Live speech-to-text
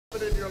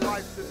In your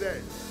life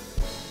today.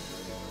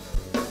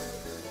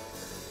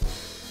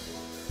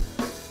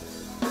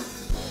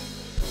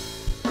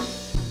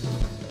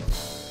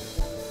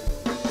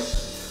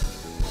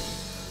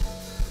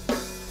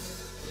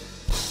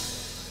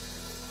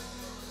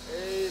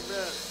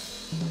 Amen.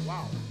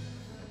 Wow.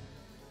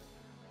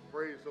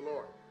 Praise the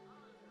Lord.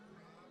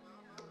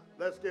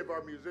 Let's give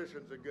our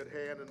musicians a good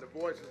hand and the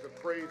voices of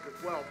praise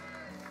as well.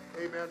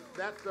 Amen.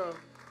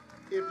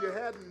 If you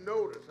hadn't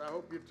noticed, I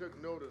hope you took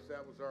notice,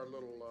 that was our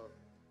little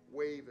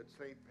wave at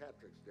St.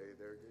 Patrick's Day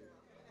there.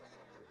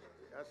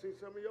 I see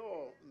some of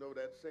y'all know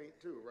that saint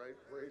too, right?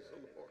 Praise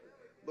the Lord.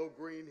 Little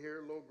green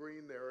here, little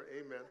green there.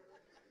 Amen.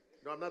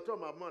 No, I'm not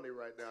talking about money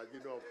right now. You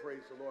know,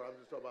 praise the Lord. I'm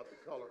just talking about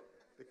the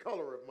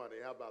color of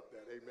money. How about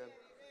that? Amen.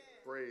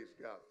 Praise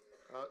God.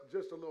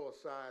 Just a little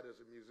aside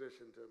as a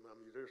musician to my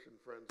musician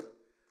friends.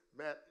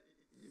 Matt,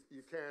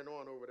 you're carrying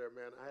on over there,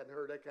 man. I hadn't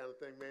heard that kind of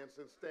thing, man,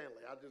 since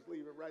Stanley. I'll just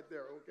leave it right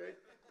there, okay?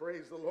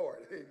 Praise the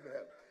Lord.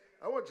 Amen.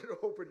 I want you to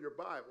open your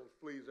Bibles,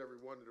 please,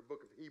 everyone, to the book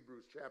of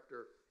Hebrews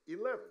chapter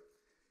 11.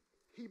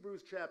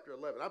 Hebrews chapter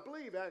 11. I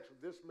believe, actually,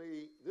 this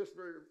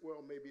very well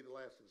may be the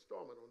last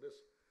installment on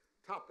this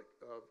topic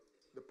of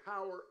the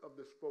power of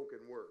the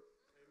spoken word.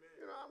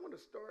 Amen. You know, I want to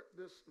start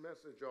this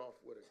message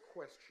off with a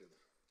question.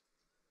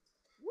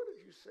 What did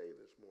you say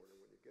this morning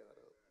when you got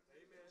up?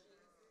 Amen.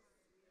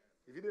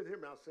 If you didn't hear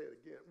me, I'll say it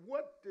again.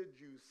 What did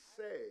you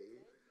say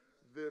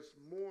this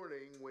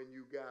morning when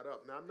you got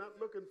up? Now, I'm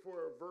not looking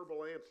for a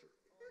verbal answer.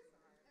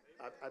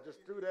 I just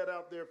threw that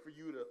out there for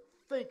you to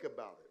think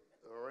about it,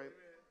 all right?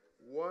 Amen.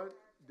 What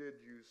did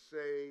you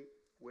say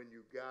when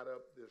you got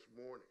up this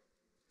morning?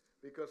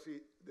 Because,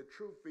 see, the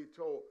truth be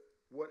told,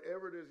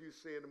 whatever it is you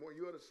say in the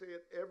morning, you ought to say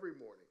it every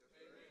morning.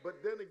 Amen.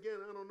 But then again,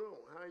 I don't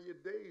know how your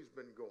day's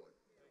been going.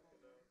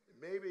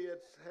 Maybe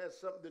it has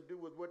something to do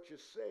with what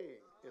you're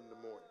saying in the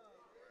morning.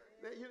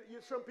 Now,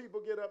 some people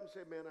get up and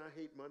say, man, I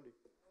hate Monday.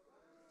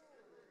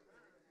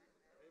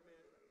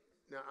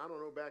 Now, I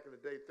don't know, back in the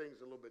day, things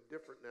are a little bit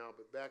different now,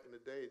 but back in the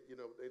day, you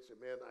know, they'd say,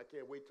 man, I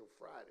can't wait till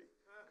Friday,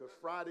 because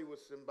Friday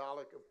was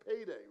symbolic of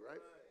payday,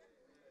 right?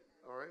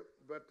 All right,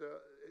 but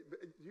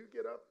you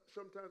get up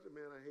sometimes and,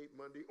 man, I hate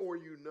Monday, or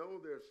you know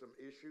there's some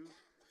issues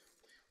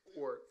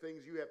or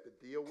things you have to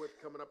deal with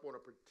coming up on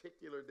a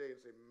particular day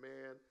and say,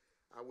 man,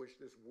 I wish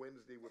this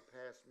Wednesday would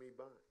pass me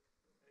by. Amen.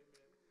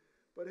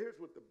 But here's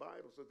what the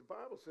Bible says. The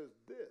Bible says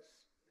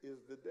this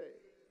is the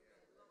day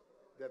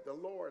that the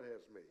Lord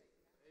has made.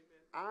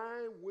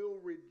 I will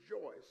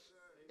rejoice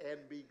and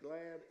be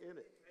glad in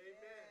it.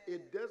 Amen.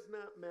 It does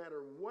not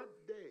matter what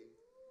day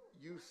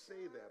you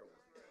say that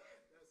on.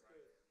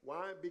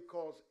 Why?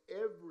 Because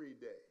every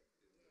day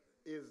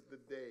is the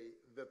day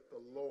that the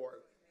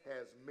Lord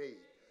has made.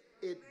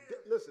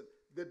 Listen,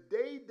 the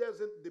day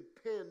doesn't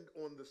depend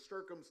on the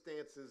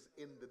circumstances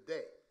in the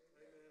day.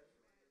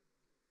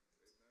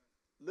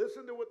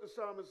 Listen to what the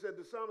psalmist said.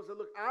 The psalmist said,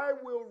 look, I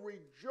will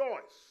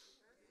rejoice.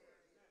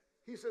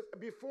 He says,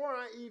 before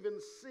I even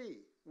see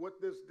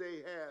what this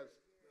day has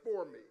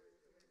for me,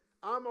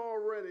 I'm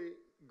already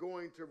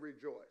going to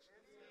rejoice.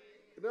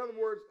 In other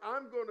words,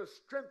 I'm going to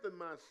strengthen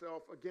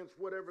myself against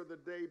whatever the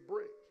day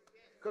brings.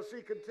 Because,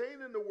 see,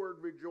 contained in the word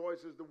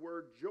rejoice is the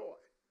word joy.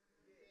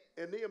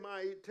 And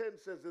Nehemiah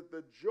 8:10 says that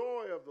the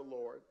joy of the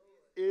Lord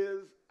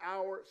is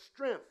our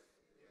strength.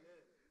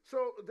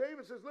 So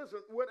David says, listen,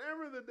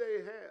 whatever the day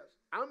has,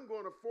 I'm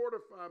going to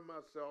fortify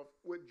myself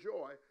with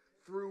joy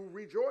through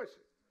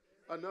rejoicing.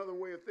 Another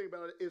way of thinking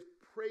about it is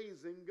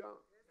praising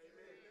God,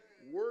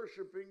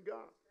 worshiping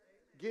God,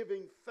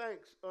 giving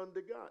thanks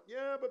unto God.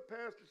 Yeah, but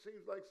Pastor,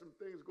 seems like some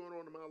things going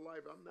on in my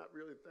life I'm not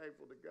really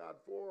thankful to God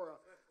for.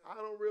 I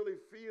don't really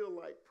feel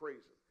like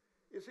praising.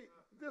 You see,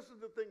 this is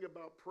the thing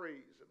about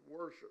praise and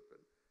worship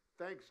and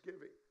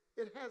thanksgiving.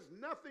 It has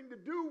nothing to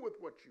do with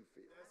what you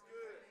feel. That's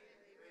good.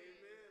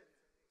 Amen.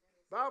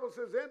 Bible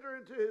says, enter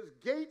into his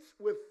gates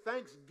with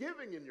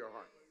thanksgiving in your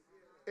heart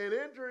and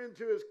enter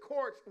into his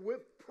courts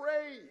with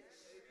praise.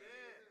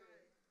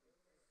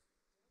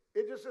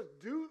 It just says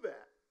do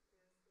that.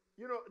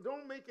 You know,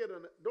 don't make it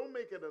an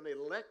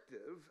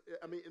elective,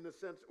 I mean, in the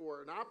sense, or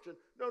an option.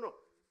 No.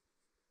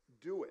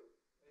 Do it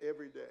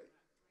every day.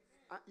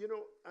 I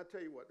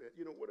tell you what,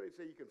 what do they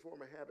say? You can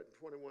form a habit in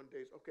 21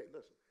 days. Okay,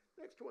 listen,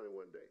 next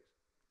 21 days,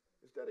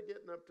 instead of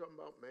getting up talking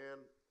about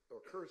man or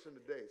cursing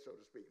the day, so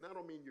to speak. And I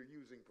don't mean you're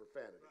using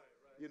profanity.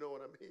 Right. You know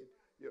what I mean?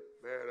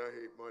 Man, I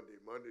hate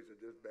Monday. Mondays are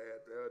just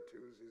bad.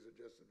 Tuesdays are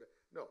just as bad.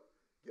 No,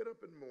 get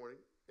up in the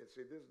morning and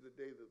say, this is the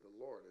day that the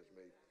Lord has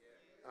made.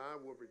 I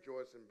will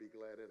rejoice and be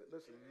glad in it.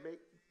 Listen,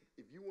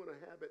 if you want a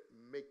habit,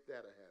 make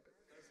that a habit.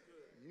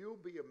 You'll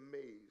be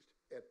amazed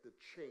at the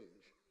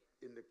change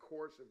in the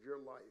course of your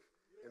life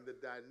and the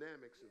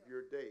dynamics of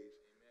your days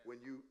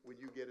when you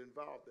get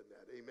involved in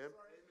that. Amen?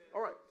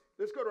 All right,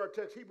 let's go to our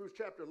text. Hebrews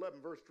chapter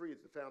 11, verse 3 is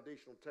the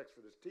foundational text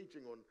for this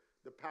teaching on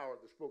the power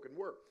of the spoken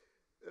word.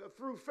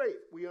 Through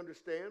faith, we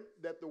understand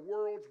that the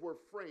worlds were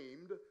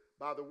framed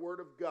by the word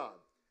of God,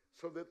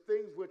 so that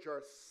things which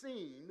are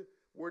seen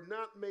were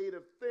not made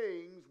of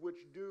things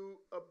which do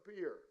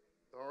appear.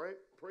 All right?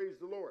 Praise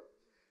the Lord.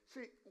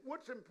 See,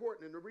 what's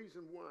important, and the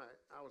reason why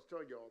I was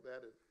telling you all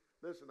that is,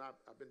 listen,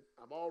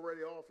 I'm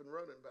already off and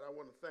running, but I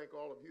want to thank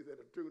all of you that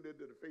have tuned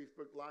into the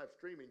Facebook live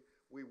streaming.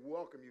 We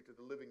welcome you to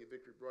the Living in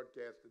Victory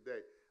broadcast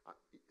today.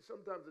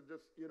 Sometimes it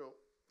just,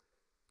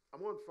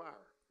 I'm on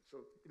fire,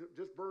 so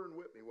just burn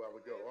with me while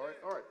we go. All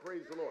right,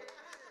 praise the Lord.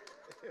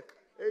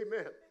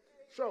 Amen.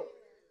 So,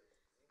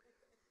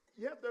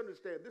 you have to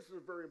understand, this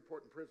is a very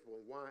important principle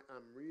and why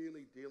I'm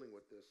really dealing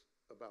with this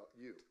about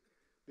you.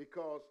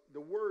 Because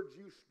the words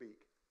you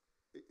speak,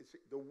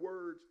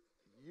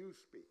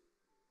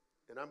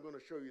 and I'm going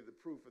to show you the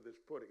proof of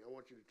this pudding. I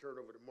want you to turn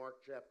over to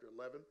Mark chapter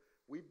 11.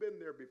 We've been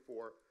there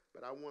before,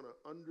 but I want to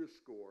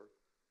underscore,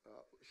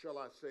 shall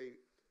I say,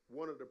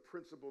 one of the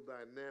principal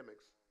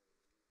dynamics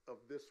of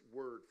this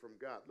word from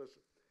God.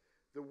 Listen,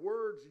 the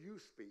words you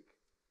speak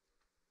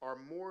are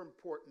more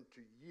important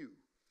to you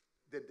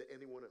than to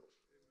anyone else.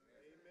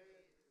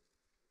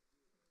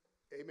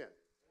 Amen.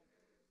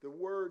 The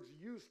words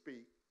you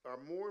speak are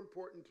more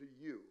important to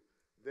you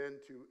than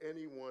to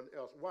anyone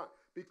else. Why?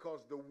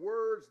 Because the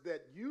words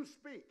that you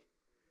speak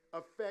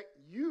affect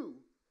you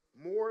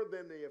more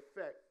than they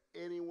affect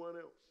anyone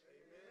else.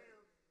 Amen.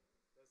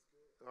 That's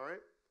good. All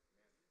right?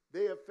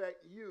 They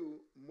affect you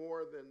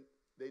more than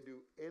they do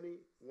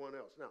anyone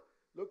else. Now,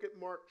 look at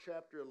Mark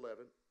chapter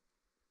 11,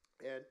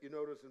 and you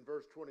notice in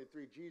verse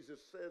 23, Jesus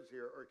says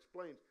here, or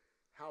explains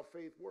how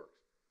faith works.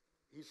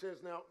 He says,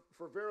 now,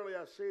 for verily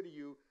I say to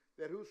you,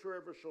 that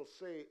whosoever shall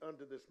say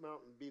unto this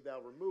mountain, be thou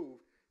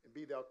removed, and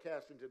be thou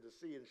cast into the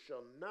sea, and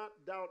shall not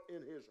doubt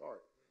in his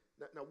heart.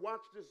 Now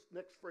watch this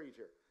next phrase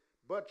here.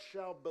 But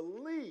shall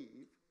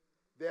believe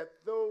that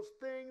those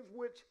things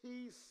which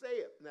he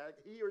saith, now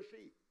he or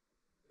she,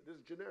 this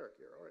is generic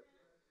here, all right,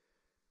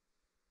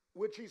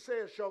 which he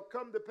saith shall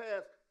come to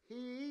pass,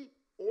 he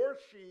or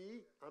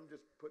she, I'm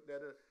just putting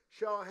that in,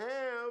 shall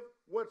have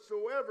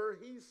whatsoever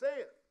he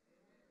saith.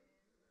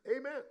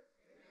 Amen.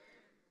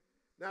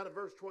 Now to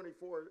verse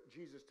 24,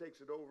 Jesus takes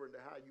it over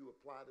into how you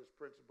apply this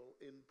principle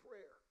in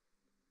prayer.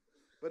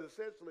 But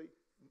essentially,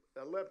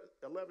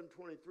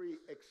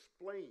 11:23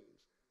 explains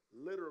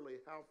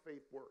literally how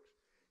faith works.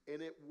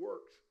 And it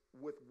works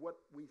with what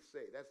we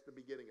say. That's the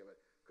beginning of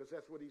it. Because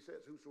that's what he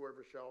says,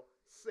 whosoever shall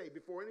say.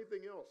 Before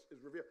anything else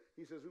is revealed,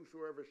 he says,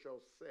 whosoever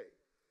shall say.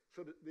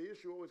 So the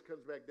issue always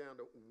comes back down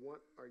to,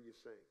 what are you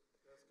saying?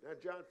 Now,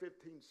 John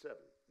 15:7.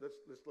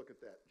 Let's look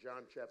at that.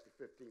 John chapter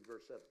 15,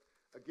 verse 7.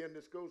 Again,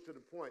 this goes to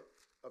the point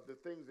of the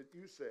things that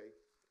you say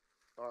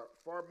are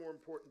far more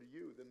important to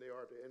you than they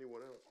are to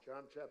anyone else.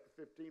 John chapter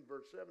 15,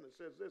 verse 7, it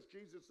says this.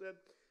 Jesus said,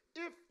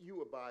 if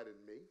you abide in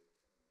me,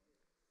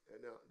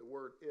 and now the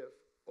word if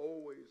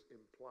always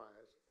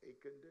implies a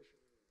condition.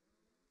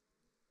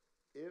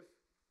 If,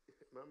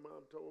 my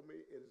mom told me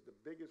it is the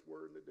biggest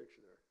word in the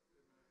dictionary.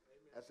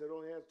 Amen. I said it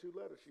only has 2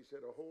 letters. She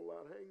said a whole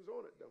lot hangs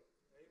on it though.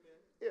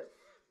 Amen.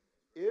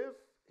 If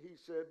he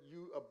said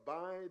you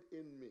abide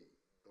in me,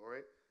 all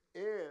right,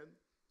 and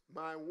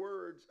my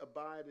words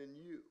abide in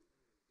you,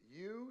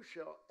 you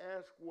shall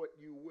ask what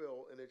you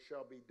will, and it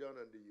shall be done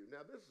unto you.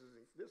 Now, this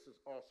is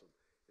awesome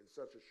in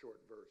such a short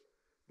verse.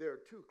 There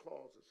are 2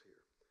 clauses here.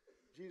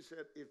 Jesus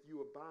said, if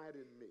you abide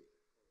in me,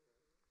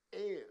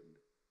 and,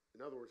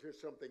 in other words,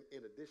 here's something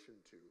in addition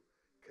to,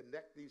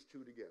 connect these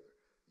 2 together.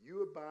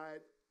 You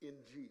abide in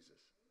Jesus.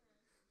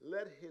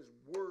 Let his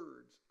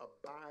words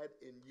abide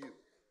in you.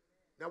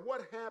 Now,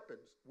 what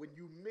happens when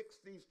you mix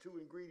these 2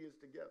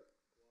 ingredients together?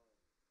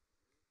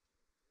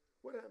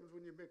 What happens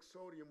when you mix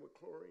sodium with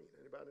chlorine?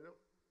 Anybody know?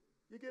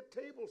 You get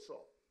table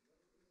salt.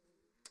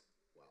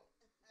 Wow.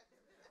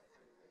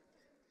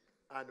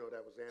 I know that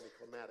was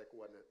anticlimactic,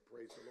 wasn't it?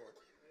 Praise the Lord.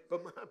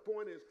 But my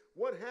point is,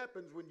 what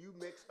happens when you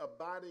mix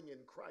abiding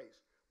in Christ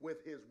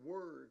with his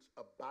words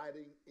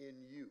abiding in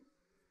you?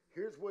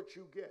 Here's what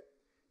you get.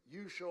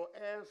 You shall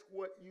ask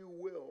what you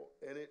will,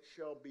 and it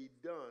shall be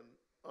done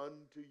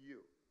unto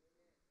you.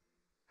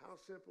 How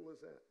simple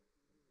is that?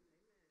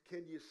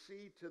 Can you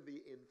see to the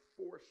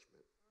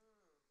enforcement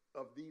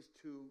of these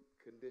 2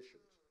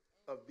 conditions,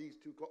 of these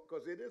 2,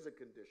 because it is a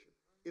condition.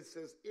 It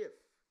says if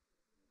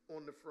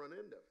on the front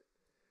end of it.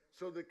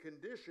 So the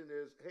condition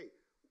is, hey,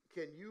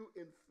 can you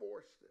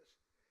enforce this?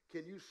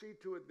 Can you see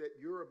to it that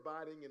you're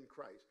abiding in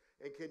Christ?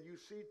 And can you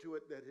see to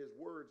it that his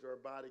words are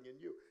abiding in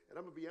you? And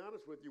I'm going to be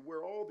honest with you,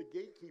 we're all the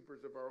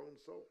gatekeepers of our own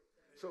soul.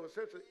 So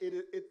essentially,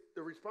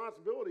 the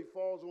responsibility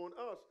falls on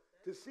us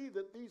to see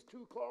that these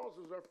 2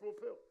 clauses are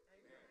fulfilled.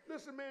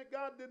 Listen, man,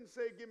 God didn't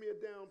say, give me a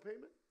down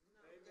payment.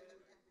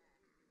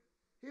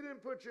 He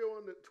didn't put you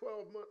on the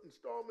 12-month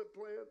installment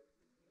plan.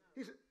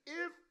 He said,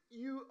 if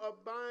you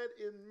abide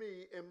in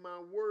me and my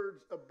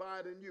words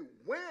abide in you.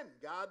 When,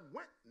 God?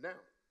 When? Now.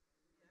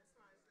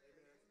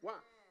 Why?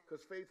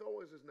 Because faith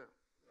always is now.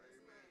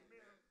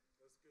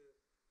 That's good.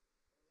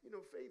 You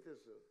know, faith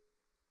is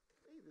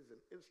an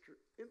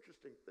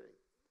interesting thing.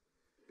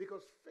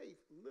 Because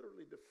faith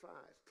literally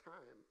defies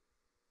time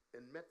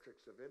and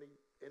metrics of any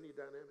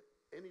dynamic,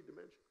 any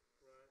dimension.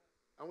 Right.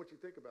 I want you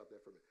to think about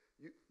that for a minute.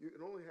 You can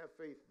only have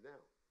faith now.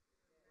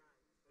 Right.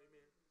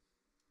 Amen.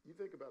 You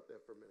think about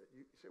that for a minute.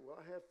 You say, well,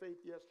 I had faith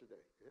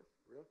yesterday. Yeah,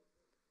 really?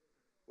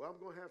 Well, I'm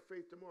going to have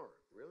faith tomorrow.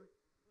 Really?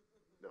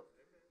 No.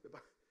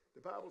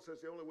 The Bible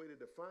says the only way to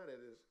define it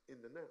is in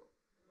the now.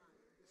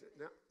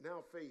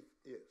 Now faith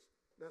is.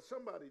 Now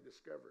somebody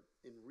discovered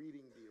in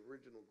reading the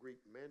original Greek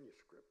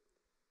manuscript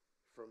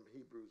from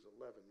Hebrews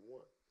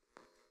 11:1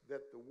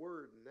 that the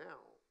word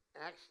now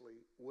actually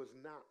was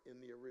not in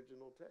the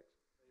original text.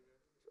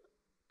 So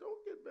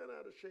don't get bent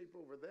out of shape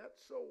over that.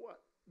 So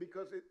what?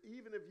 Because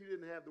even if you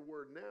didn't have the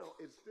word now,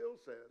 it still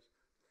says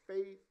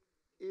faith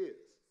is.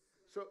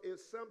 So if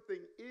something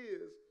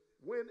is,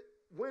 when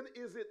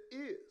is it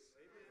is?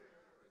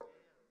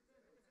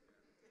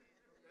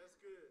 That's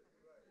good.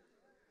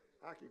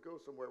 I could go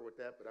somewhere with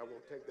that, but I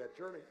won't take that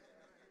journey.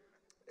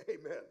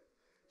 Amen.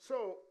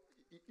 So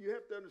you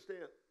have to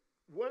understand,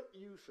 what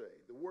you say,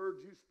 the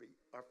words you speak,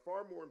 are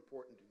far more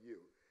important to you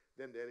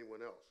than to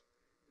anyone else.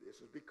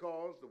 This is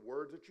because the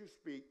words that you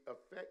speak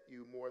affect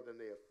you more than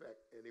they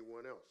affect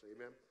anyone else.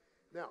 Amen.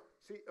 Now,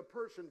 see, a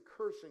person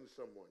cursing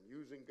someone,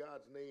 using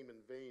God's name in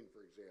vain,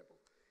 for example,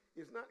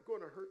 is not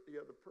going to hurt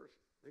the other person.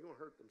 They're going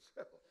to hurt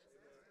themselves.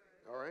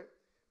 All right?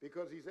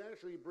 Because he's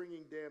actually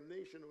bringing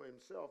damnation on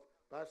himself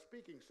by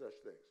speaking such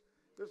things.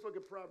 Let's look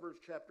at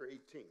Proverbs chapter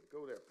 18.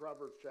 Go there.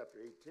 Proverbs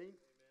chapter 18.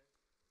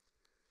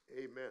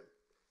 Amen.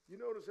 You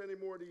notice any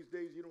more of these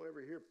days you don't ever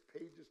hear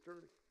pages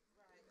turning?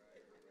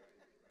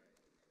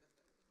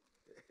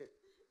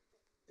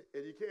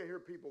 And you can't hear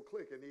people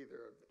clicking either,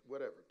 or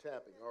whatever,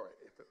 tapping. All right.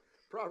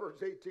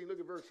 Proverbs 18, look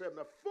at verse 7.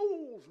 A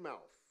fool's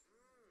mouth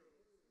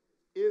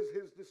is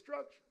his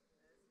destruction,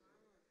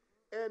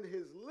 and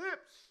his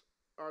lips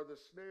are the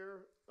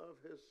snare of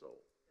his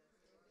soul.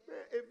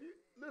 Man,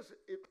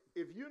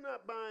 if you're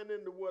not buying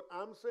into what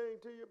I'm saying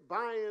to you,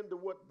 buy into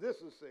what this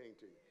is saying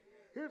to you.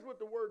 Here's what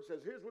the word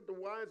says. Here's what the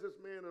wisest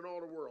man in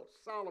all the world,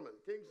 Solomon,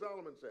 King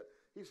Solomon said.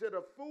 He said,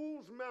 a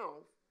fool's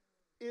mouth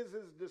is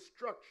his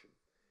destruction,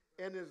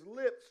 and his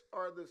lips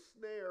are the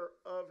snare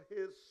of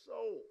his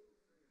soul.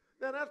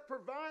 Now, that's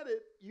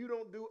provided you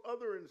don't do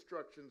other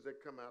instructions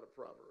that come out of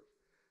Proverbs.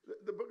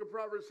 The book of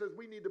Proverbs says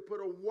we need to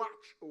put a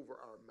watch over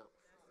our mouth.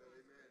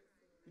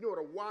 You know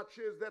what a watch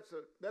is?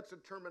 That's a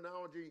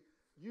terminology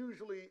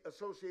usually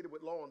associated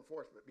with law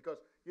enforcement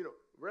because, the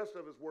rest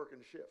of us work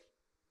in shifts.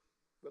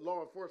 But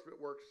law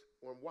enforcement works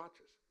on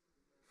watches.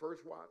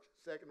 First watch,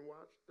 second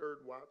watch,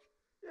 third watch.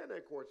 And, of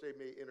course, they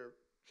may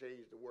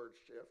interchange the word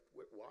shift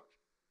with watch.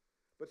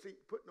 But see,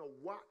 putting a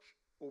watch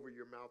over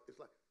your mouth is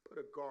like put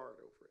a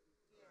guard over it.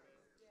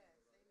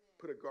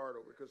 Put a guard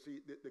over it. Because, see,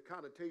 the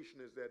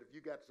connotation is that if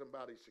you got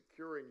somebody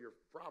securing your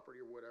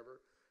property or whatever,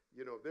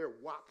 they're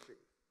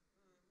watching.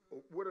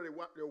 What are they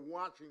watching? They're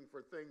watching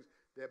for things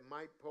that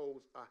might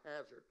pose a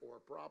hazard or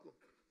a problem.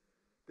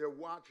 They're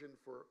watching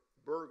for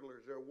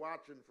burglars. They're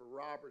watching for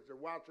robbers. They're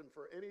watching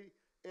for any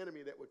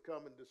enemy that would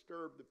come and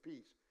disturb the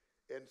peace.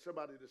 And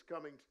somebody that's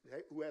coming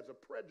who has a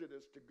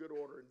prejudice to good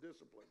order and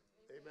discipline.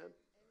 Amen?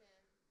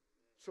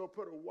 So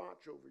put a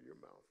watch over your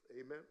mouth.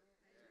 Amen?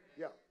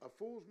 Yeah, a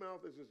fool's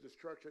mouth is his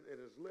destruction, and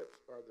his lips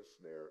are the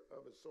snare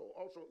of his soul.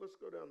 Also, let's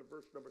go down to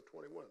verse number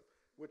 21,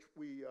 which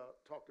we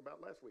talked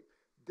about last week.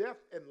 Death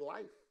and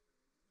life,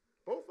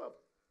 both of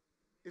them.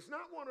 It's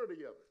not one or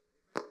the other.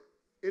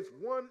 It's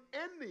one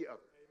and the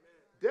other.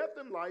 Death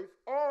and life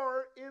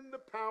are in the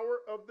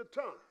power of the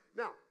tongue.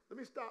 Now, let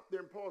me stop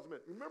there and pause a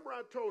minute. Remember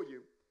I told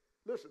you,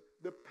 listen,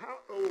 the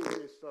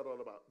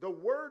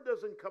word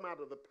doesn't come out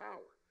of the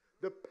power.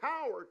 The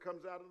power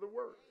comes out of the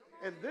word.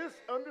 And this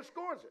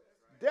underscores it.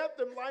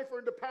 Death and life are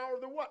in the power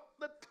of the what?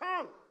 The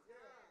tongue.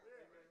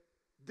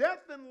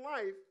 Death and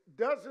life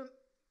doesn't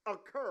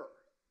occur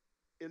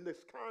in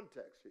this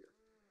context here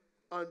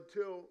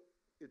until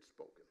it's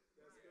spoken.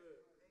 That's good.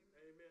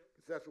 Amen.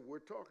 That's what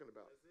we're talking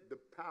about.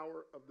 The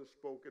power of the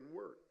spoken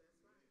word.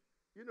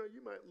 You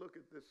might look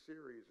at this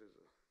series as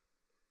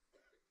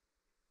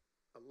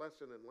a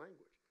lesson in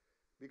language,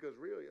 because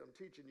really I'm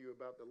teaching you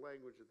about the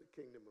language of the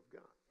kingdom of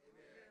God.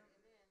 Amen.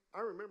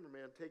 I remember,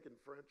 man, taking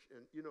French,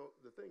 and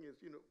the thing is,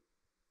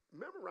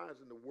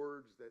 memorizing the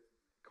words that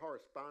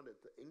corresponded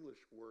to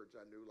English words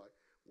I knew, like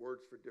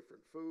words for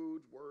different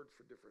foods, words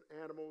for different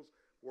animals,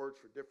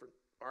 words for different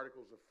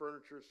articles of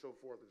furniture, so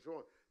forth and so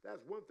on.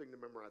 That's one thing to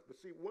memorize.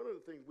 But see, one of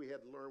the things we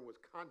had to learn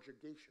was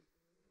conjugation.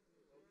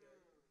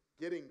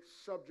 Getting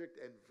subject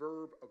and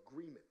verb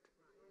agreement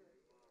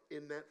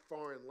in that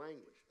foreign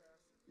language.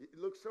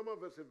 Look, some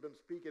of us have been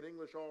speaking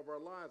English all of our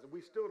lives, and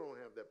we still don't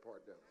have that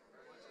part down.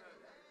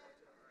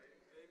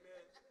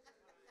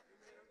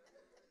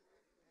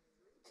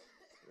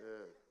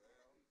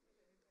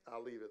 Yeah.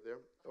 I'll leave it there.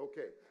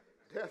 Okay.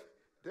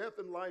 Death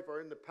and life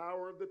are in the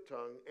power of the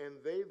tongue, and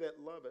they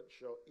that love it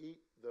shall eat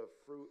the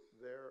fruit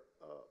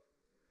thereof.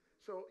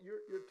 So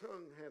your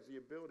tongue has the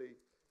ability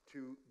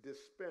to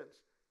dispense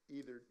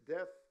either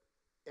death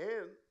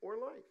and or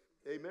life.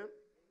 Amen?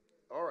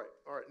 All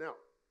right. Now,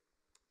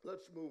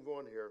 let's move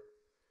on here.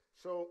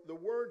 So the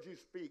words you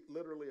speak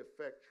literally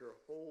affect your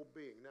whole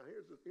being. Now,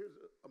 here's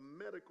a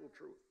medical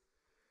truth.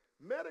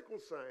 Medical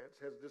science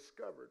has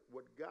discovered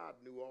what God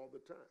knew all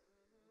the time.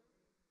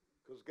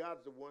 because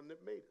God's the one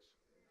that made us.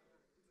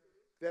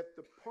 That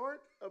the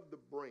part of the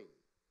brain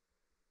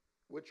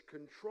which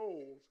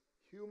controls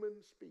human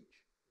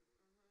speech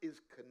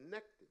is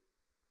connected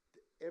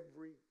to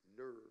every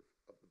nerve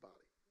of the body.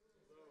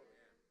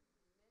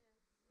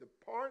 The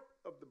part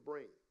of the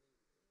brain,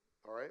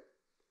 all right,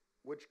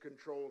 which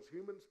controls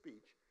human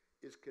speech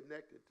is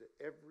connected to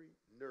every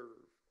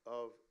nerve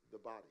of the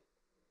body.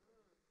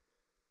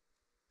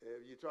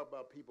 You talk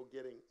about people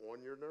getting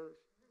on your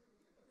nerves.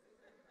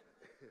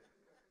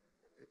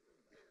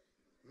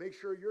 Make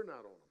sure you're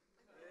not on them.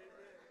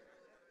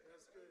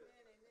 That's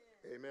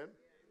good. Amen.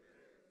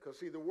 Because,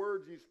 see, the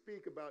words you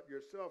speak about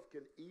yourself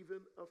can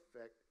even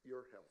affect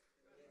your health.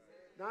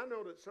 Now, I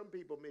know that some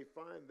people may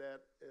find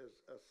that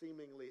as a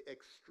seemingly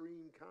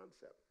extreme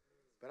concept,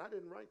 but I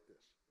didn't write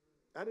this.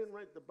 I didn't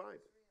write the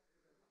Bible.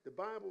 The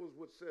Bible is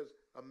what says,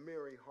 a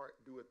merry heart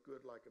doeth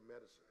good like a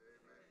medicine.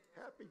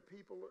 Happy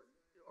people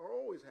are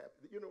always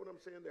happy. You know what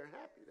I'm saying? They're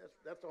happy.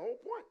 That's the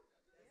whole point.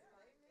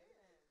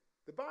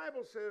 The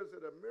Bible says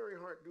that a merry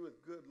heart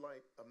doeth good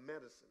like a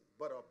medicine,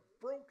 but a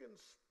broken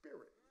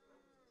spirit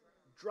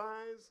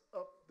dries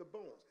up the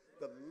bones.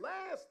 The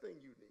last thing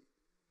you need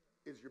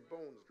is your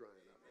bones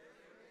drying up.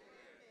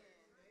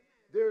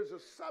 There's a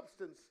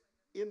substance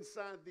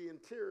inside the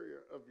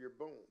interior of your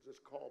bones. It's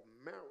called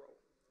marrow.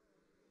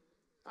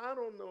 I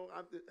don't know.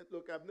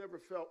 Look, I've never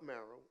felt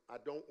marrow. I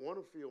don't want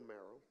to feel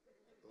marrow.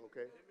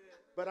 Okay?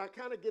 But I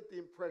kind of get the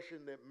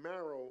impression that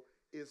marrow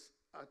is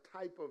a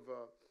type of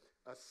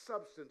a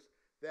substance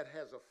that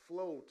has a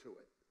flow to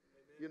it.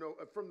 You know,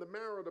 from the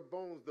marrow of the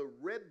bones, the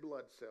red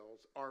blood cells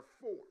are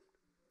formed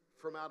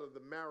from out of the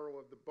marrow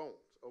of the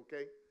bones,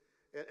 okay?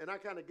 And I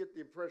kind of get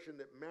the impression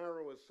that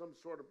marrow is some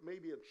sort of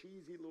maybe a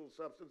cheesy little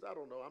substance. I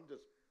don't know. I'm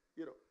just,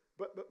 you know,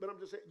 but I'm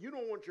just saying, you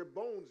don't want your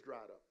bones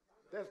dried up.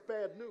 That's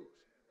bad news.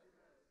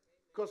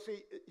 Because,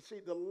 see,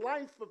 the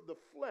life of the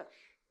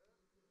flesh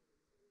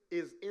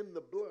is in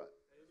the blood.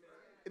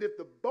 And if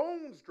the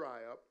bones dry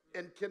up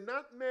and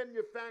cannot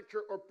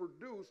manufacture or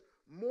produce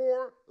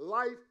more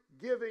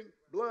life-giving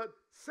blood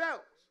cells,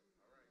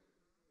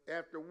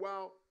 after a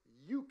while,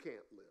 you can't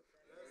live.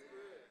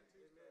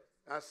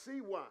 I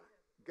see why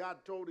God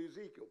told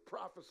Ezekiel,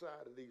 prophesy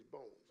to these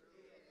bones.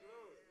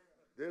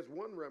 There's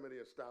one remedy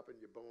of stopping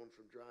your bones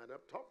from drying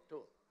up. Talk to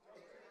them.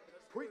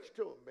 Preach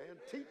to them, man.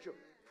 Teach them.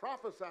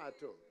 Prophesy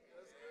to them.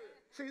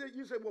 See,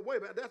 you say, well, wait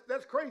a minute,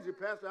 that's crazy,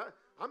 Pastor.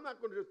 I'm not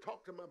going to just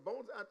talk to my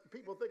bones.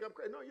 People think I'm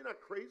crazy. No, you're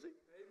not crazy.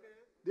 Amen.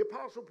 The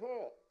Apostle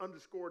Paul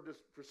underscored this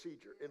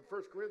procedure in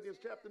 1 Corinthians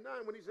chapter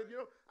 9 when he said, you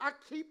know, I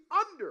keep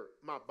under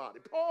my body.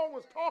 Paul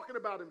was talking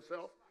about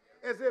himself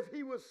as if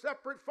he was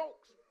separate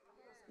folks.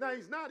 Now,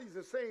 he's not. He's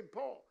the same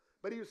Paul.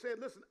 But he was saying,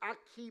 listen, I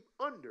keep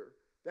under.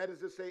 That is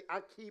to say,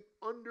 I keep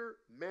under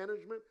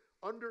management,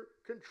 under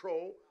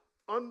control,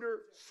 under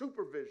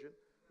supervision,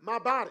 my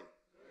body.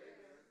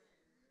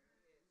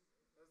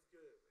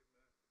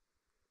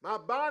 My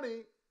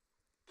body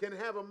can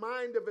have a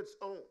mind of its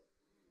own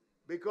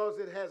because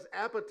it has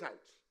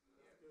appetites.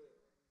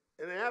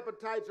 And the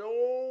appetites are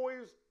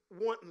always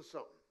wanting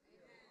something.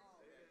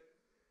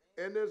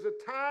 And there's a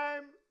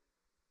time,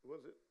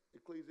 was it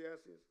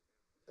Ecclesiastes?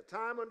 A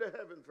time under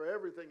heaven for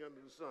everything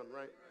under the sun,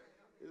 right?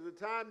 There's a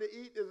time to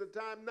eat, there's a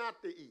time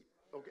not to eat.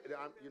 Okay,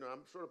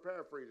 I'm sort of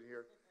paraphrasing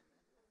here.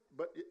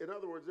 But in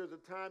other words, there's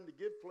a time to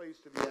give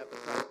place to the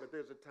appetite, but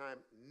there's a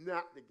time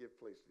not to give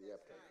place to the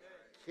appetite.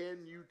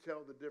 Can you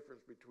tell the difference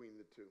between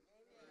the two?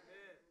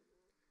 Amen.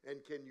 And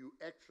can you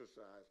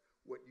exercise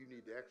what you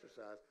need to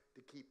exercise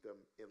to keep them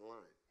in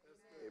line?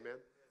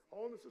 Amen.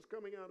 All this is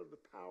coming out of the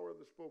power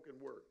of the spoken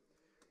word.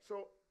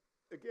 So,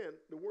 again,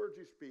 the words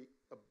you speak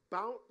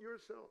about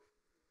yourself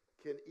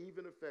can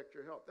even affect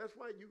your health. That's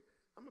why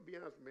I'm going to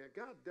be honest with you, man,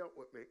 God dealt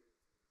with me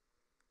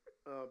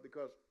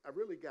because I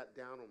really got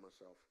down on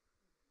myself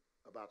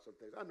about some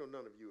things. I know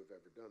none of you have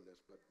ever done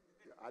this, but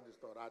I just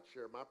thought I'd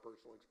share my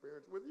personal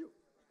experience with you.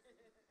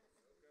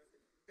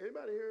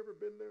 Anybody here ever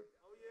been there?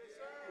 Oh,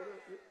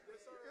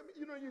 yes, sir.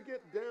 You know, you get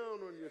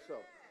down on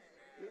yourself.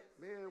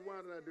 Man,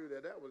 why did I do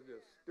that? That was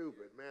just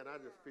stupid. Man, I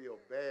just feel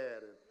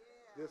bad. And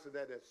this and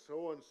that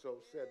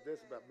so-and-so said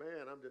this about,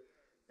 man,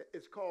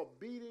 it's called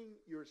beating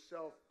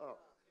yourself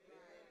up.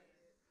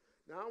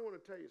 Now, I want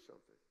to tell you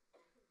something.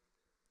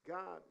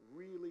 God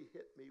really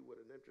hit me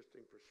with an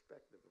interesting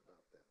perspective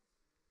about that.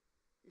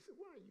 He said,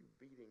 why are you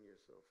beating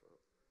yourself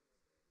up?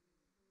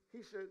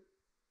 He said,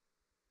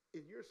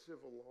 in your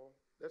civil law,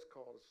 that's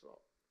called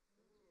assault.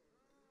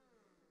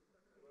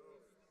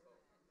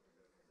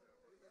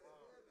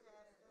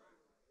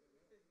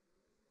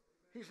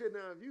 He said,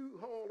 now, if you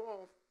hauled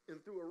off and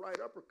threw a right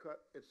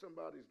uppercut at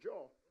somebody's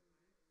jaw,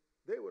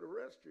 they would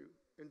arrest you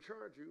and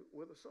charge you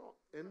with assault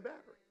and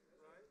battery.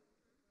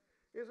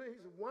 He said,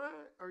 why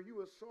are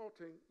you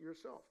assaulting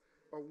yourself?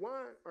 Or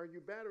why are you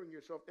battering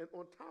yourself? And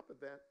on top of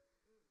that,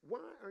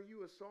 why are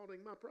you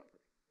assaulting my property?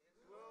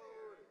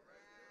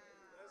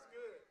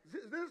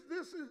 That's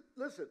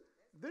good.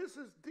 This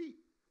is deep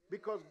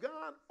because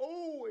God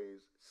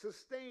always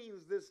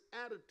sustains this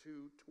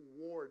attitude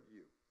toward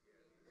you.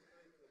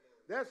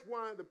 That's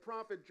why the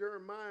prophet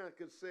Jeremiah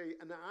could say,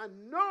 and I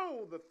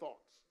know the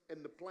thoughts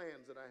and the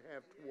plans that I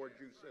have toward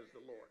you, says the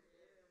Lord.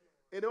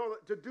 In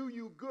order to do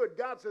you good,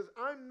 God says,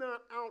 I'm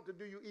not out to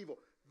do you evil.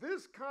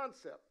 This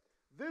concept,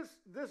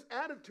 this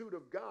attitude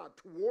of God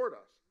toward us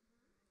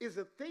is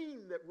a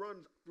theme that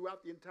runs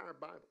throughout the entire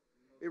Bible.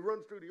 It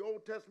runs through the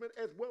Old Testament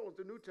as well as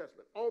the New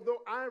Testament. Although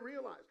I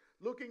realize,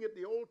 looking at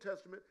the Old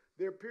Testament,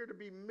 there appear to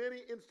be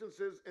many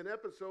instances and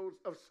episodes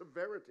of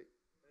severity.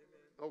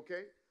 Amen.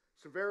 Okay?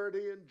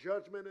 Severity and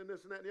judgment and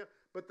this and that and the other.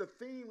 But the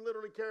theme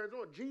literally carries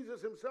on.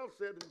 Jesus himself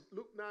said in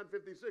Luke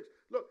 9:56,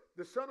 look,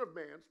 the Son of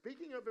Man,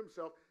 speaking of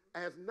himself,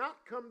 has not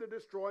come to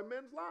destroy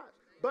men's lives,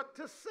 but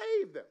to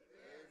save them.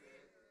 Amen.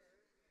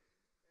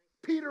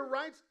 Peter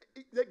writes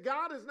that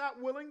God is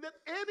not willing that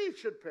any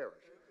should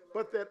perish,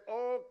 but that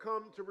all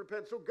come to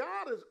repent. So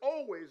God is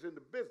always in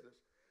the business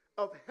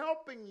of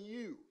helping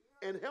you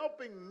and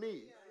helping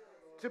me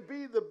to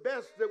be the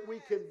best that we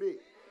can be.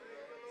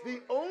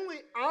 The only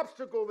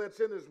obstacle that's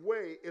in his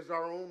way is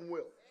our own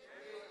will.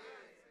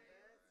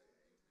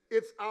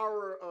 It's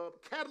our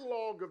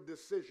catalog of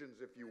decisions,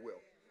 if you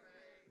will,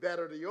 that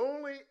are the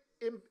only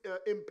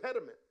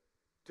impediment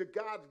to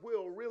God's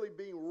will really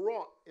being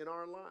wrought in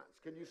our lives.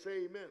 Can you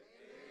say amen?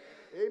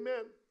 Amen.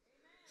 Amen.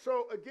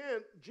 So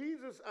again,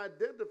 Jesus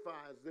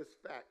identifies this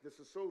fact, this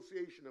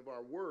association of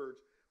our words,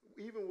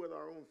 even with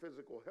our own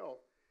physical health,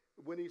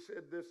 when he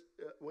said this,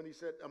 when he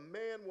said, a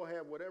man will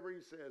have whatever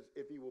he says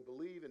if he will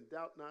believe and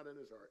doubt not in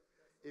his heart.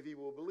 If he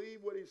will believe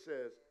what he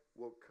says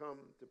will come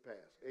to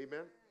pass.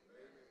 Amen?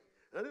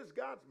 Now this is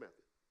God's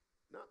method,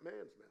 not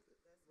man's method.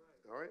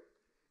 All right?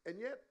 And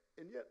yet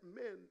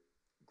men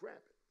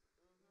grab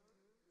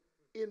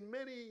it. In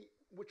many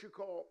what you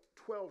call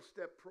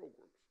 12-step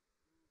programs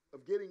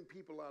of getting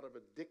people out of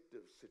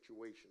addictive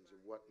situations and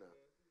whatnot.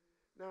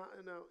 Now,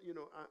 you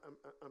know,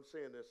 I'm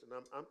saying this, and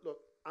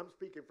I'm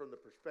speaking from the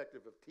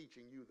perspective of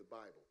teaching you the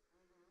Bible.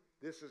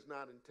 This is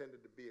not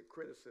intended to be a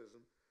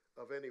criticism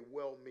of any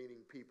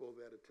well-meaning people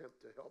that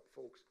attempt to help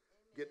folks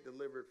get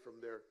delivered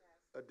from their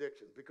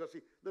addictions. Because,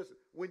 see, listen,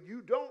 when you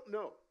don't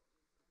know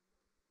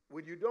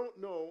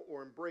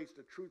or embrace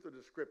the truth of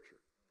the Scripture,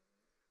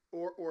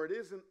 or it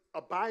isn't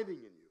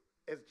abiding in you,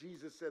 as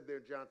Jesus said there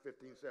in John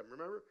 15:7.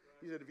 Remember?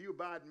 He said, if you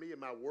abide in me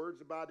and my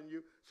words abide in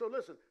you. So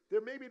listen,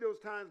 there may be those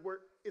times where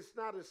it's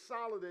not as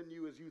solid in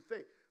you as you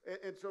think.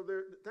 And so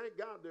thank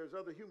God there's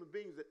other human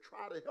beings that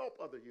try to help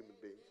other human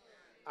beings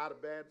out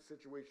of bad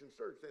situations,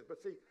 circumstances. But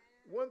see,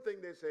 one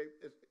thing they say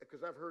is,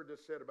 because I've heard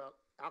this said about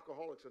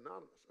Alcoholics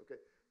Anonymous, okay?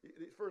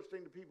 The first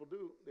thing the people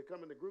do, they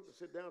come in the group and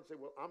sit down and say,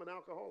 well, I'm an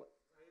alcoholic.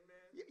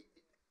 Amen.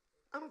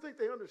 I don't think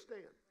they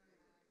understand.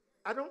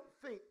 I don't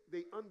think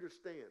they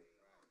understand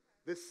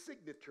the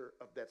signature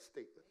of that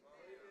statement.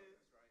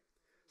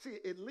 See,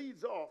 it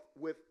leads off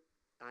with,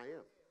 I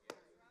am.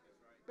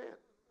 Man,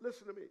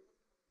 listen to me.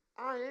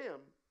 I am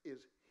is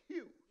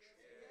huge.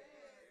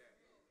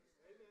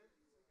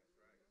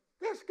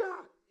 That's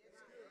God.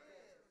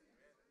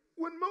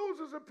 When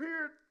Moses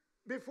appeared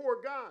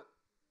before God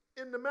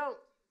in the mount,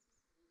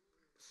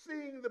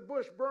 seeing the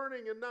bush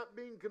burning and not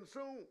being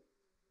consumed,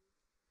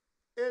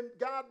 and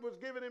God was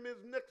giving him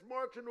his next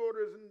marching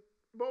orders, and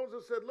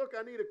Moses said, look,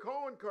 I need a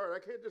calling card.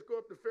 I can't just go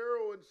up to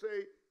Pharaoh and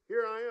say,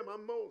 here I am,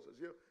 I'm Moses.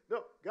 You know,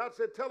 no, God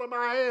said, tell him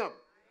I am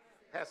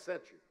has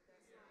sent you.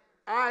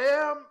 I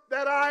am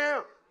that I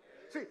am.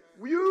 See,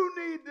 you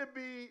need to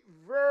be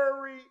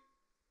very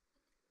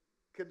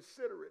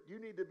considerate. You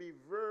need to be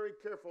very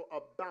careful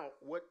about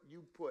what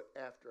you put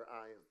after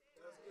I am.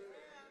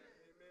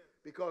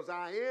 Because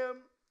I am,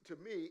 to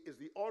me, is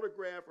the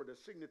autograph or the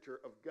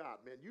signature of God.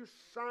 Man, you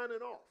sign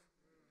it off.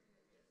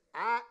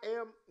 I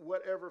am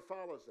whatever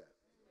follows that.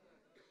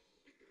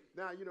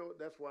 Now, you know,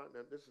 that's why,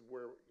 now this is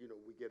where, you know,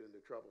 we get into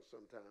trouble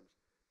sometimes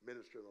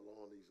ministering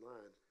along these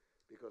lines,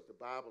 because the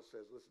Bible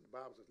says, listen, the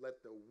Bible says,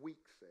 let the weak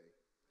say.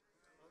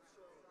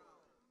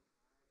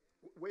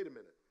 Wait a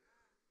minute.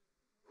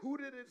 Who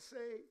did it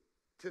say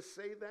to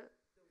say that?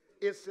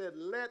 It said,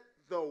 let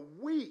the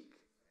weak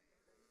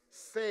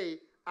say,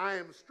 I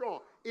am strong.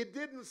 It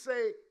didn't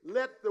say,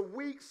 let the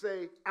weak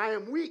say, I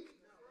am weak.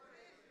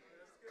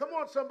 Come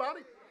on,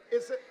 somebody.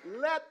 It said,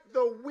 let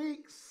the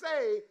weak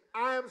say,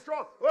 I am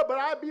strong. Well, but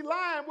I'd be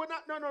lying. We're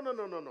not.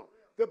 No.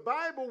 The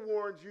Bible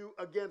warns you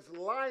against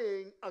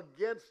lying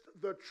against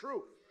the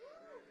truth.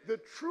 The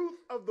truth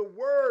of the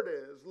word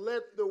is,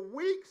 let the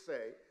weak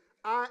say,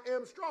 I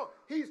am strong.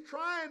 He's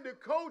trying to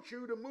coach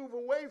you to move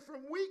away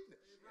from weakness.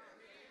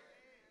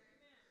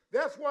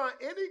 That's why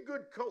any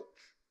good coach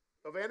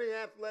of any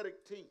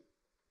athletic team,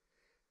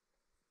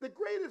 the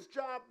greatest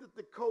job that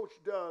the coach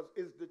does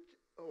is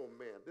oh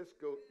man, this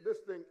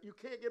thing, you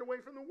can't get away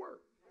from the word.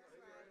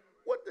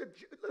 What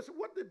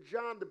did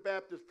John the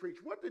Baptist preach?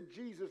 What did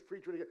Jesus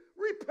preach when he said,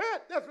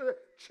 repent? That's what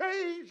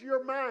change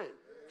your mind.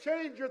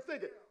 Change your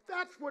thinking.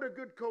 That's what a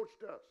good coach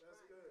does.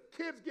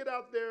 Kids get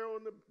out there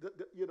on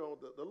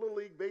the Little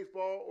League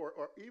baseball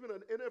or even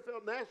an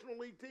NFL National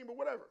League team or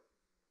whatever.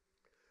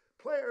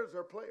 Players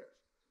are players.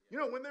 You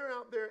know, when they're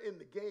out there in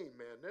the game,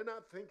 man, they're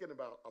not thinking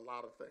about a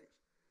lot of things.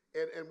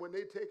 And when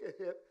they take a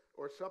hit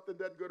or something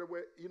doesn't go the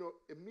way,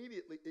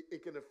 immediately it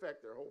can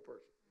affect their whole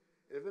person.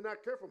 And if they're not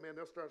careful, man,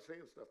 they'll start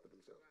saying stuff to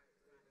themselves.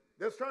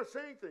 They'll start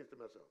saying things to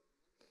themselves.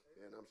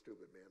 Man, I'm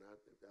stupid, man. I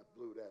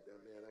blew that,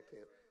 man.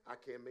 I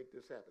can't make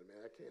this happen,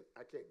 man. I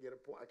can't get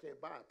a point. I can't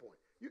buy a point.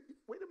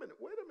 Wait a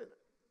minute.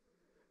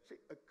 See,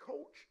 a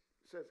coach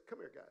says,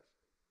 come here, guys.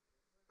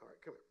 All right,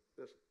 come here.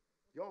 Listen,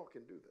 y'all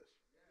can do this.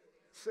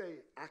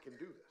 Say, I can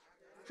do this.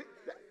 See,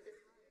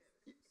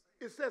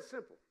 it's that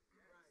simple.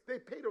 They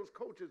pay those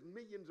coaches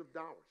millions of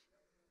dollars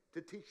to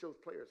teach those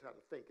players how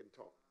to think and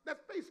talk.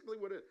 That's basically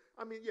what it is.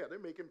 I mean, yeah,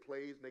 they're making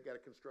plays, and they got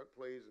to construct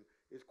plays, and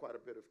it's quite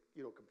a bit of,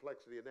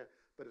 complexity in that.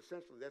 But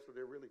essentially, that's what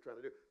they're really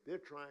trying to do.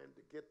 They're trying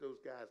to get those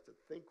guys to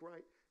think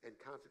right and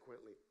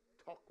consequently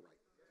talk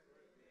right.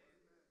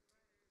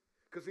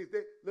 Because,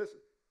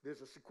 listen,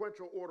 there's a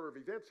sequential order of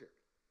events here.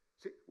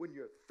 See, when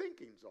your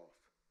thinking's off,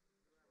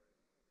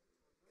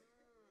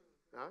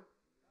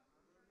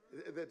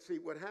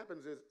 what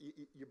happens is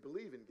your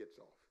believing gets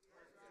off.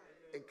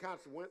 And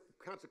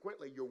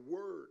consequently, your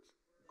words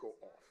go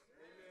off.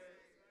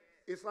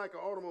 It's like an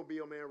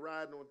automobile, man,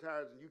 riding on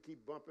tires, and you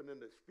keep bumping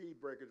into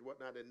speed breakers and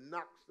whatnot. It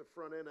knocks the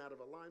front end out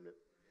of alignment.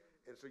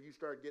 And so you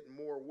start getting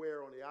more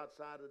wear on the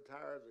outside of the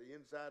tires or the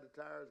inside of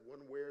the tires.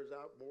 One wears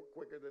out more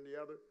quicker than the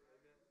other.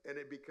 And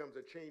it becomes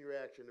a chain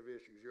reaction of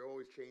issues. You're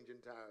always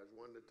changing tires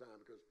one at a time.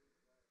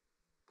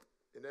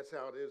 And that's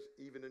how it is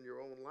even in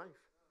your own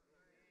life.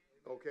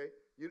 Okay?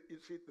 You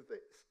see, the thing,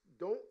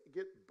 don't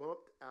get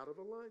bumped out of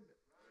alignment.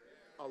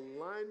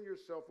 Align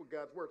yourself with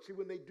God's word. See,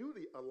 when they do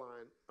the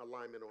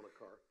alignment on a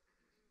car,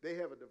 they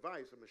have a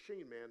device, a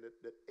machine, man,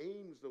 that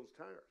aims those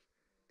tires.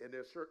 And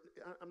there's certain,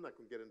 I'm not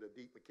going to get into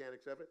deep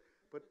mechanics of it,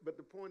 but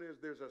the point is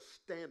there's a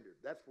standard.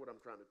 That's what I'm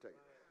trying to tell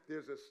you.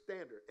 There's a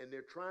standard, and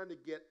they're trying to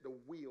get the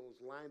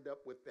wheels lined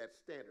up with that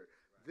standard.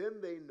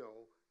 Then they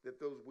know that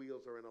those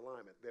wheels are in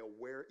alignment. They'll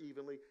wear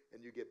evenly,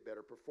 and you get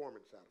better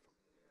performance out of them.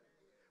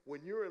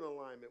 When you're in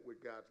alignment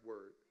with God's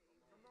word,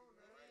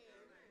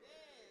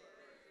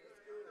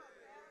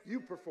 you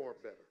perform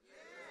better.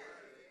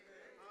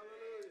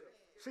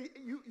 See,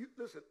 you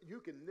listen, you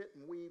can knit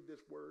and weave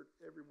this word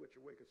every which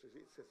way. It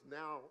says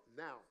now.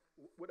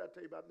 What did I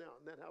tell you about now?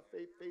 Isn't that how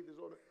faith is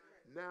on it?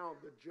 Now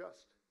the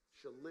just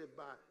shall live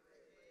by.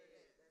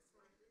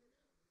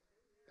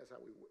 That's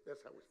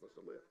how we're supposed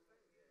to live.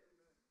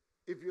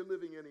 If you're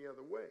living any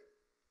other way,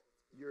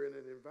 you're in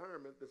an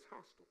environment that's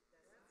hostile.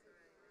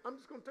 I'm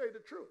just going to tell you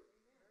the truth.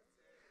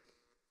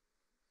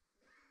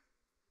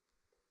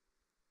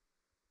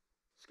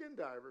 Skin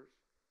divers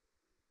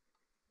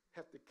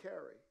have to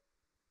carry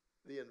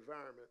the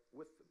environment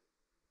with them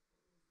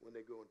when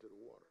they go into the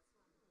water,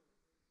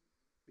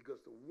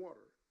 because the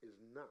water is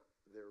not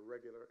their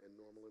regular and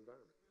normal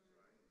environment.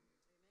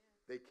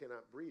 They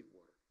cannot breathe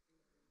water.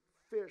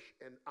 Fish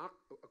and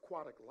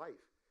aquatic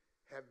life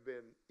have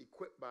been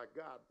equipped by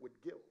God with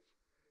gills.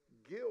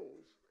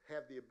 Gills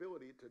have the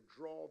ability to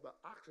draw the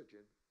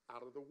oxygen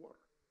out of the water.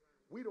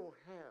 We don't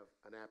have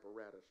an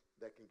apparatus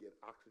that can get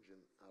oxygen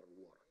out of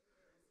water.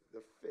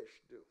 The fish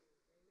do.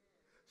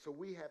 So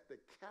we have to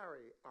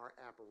carry our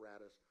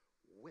apparatus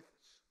with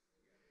us.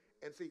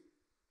 And see,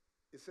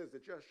 it says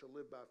the just shall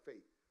live by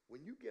faith.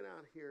 When you get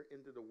out here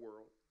into the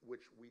world,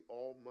 which we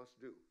all must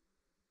do,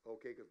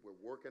 okay, because we're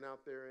working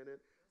out there in it,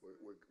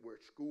 we're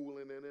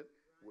schooling in it,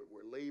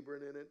 we're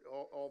laboring in it,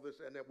 all this,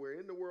 and that we're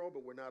in the world,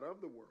 but we're not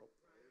of the world.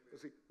 You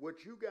see,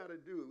 what you got to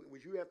do,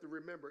 what you have to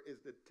remember, is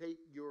to take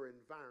your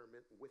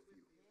environment with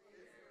you.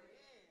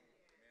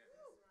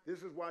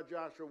 This is why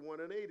Joshua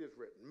 1:8 is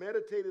written.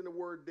 Meditate in the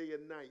word day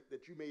and night,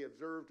 that you may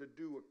observe to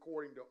do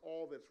according to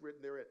all that's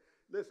written therein.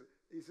 Listen,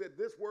 he said,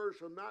 this word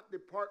shall not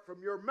depart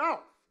from your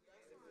mouth.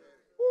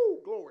 Woo,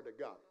 glory to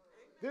God.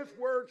 This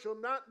word shall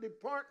not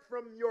depart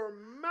from your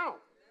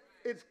mouth.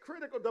 It's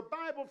critical. The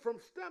Bible from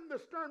stem to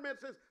stern, man,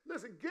 says,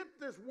 listen, get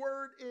this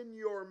word in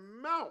your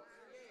mouth.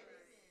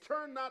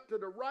 Turn not to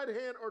the right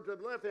hand or to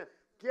the left hand.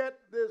 Get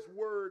this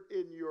word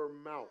in your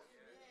mouth.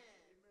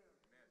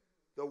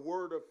 The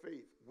word of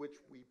faith which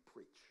we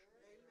preach.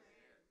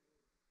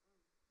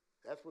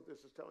 That's what this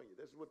is telling you.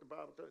 This is what the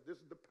Bible tells you.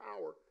 This is the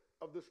power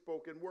of the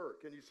spoken word.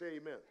 Can you say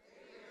amen?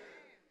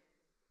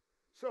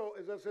 So,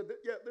 as I said,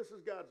 this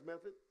is God's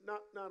method,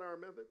 not our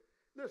method.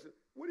 Listen,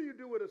 what do you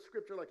do with a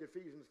scripture like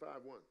Ephesians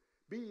 5:1?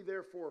 Be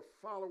therefore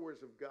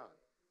followers of God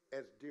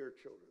as dear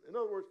children. In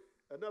other words,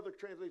 another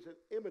translation,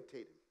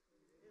 imitate him.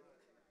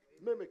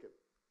 Mimic him.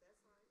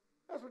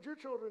 That's what your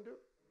children do.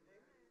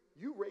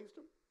 You raised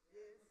them.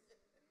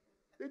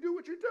 They do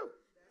what you do.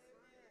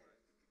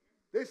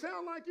 They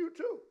sound like you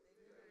too.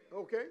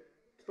 Okay?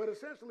 But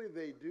essentially,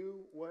 they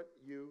do what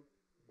you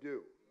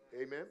do.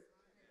 Amen?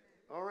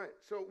 All right.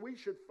 So we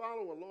should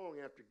follow along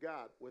after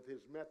God with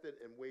his method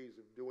and ways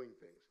of doing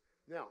things.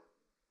 Now,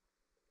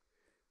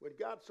 when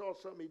God saw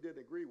something he didn't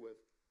agree with,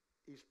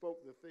 he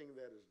spoke the thing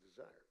that is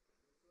desired.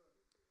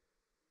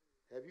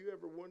 Have you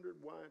ever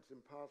wondered why it's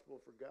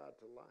impossible for God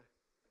to lie?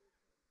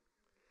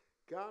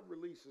 God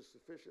releases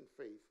sufficient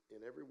faith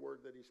in every word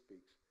that he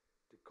speaks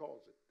to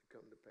cause it to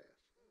come to pass.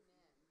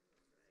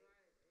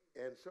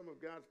 And some of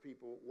God's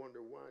people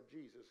wonder why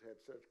Jesus had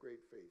such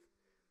great faith.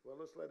 Well,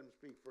 let's let him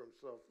speak for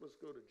himself. Let's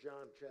go to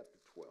John chapter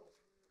 12.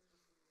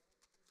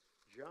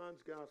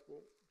 John's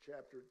Gospel,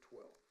 chapter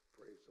 12.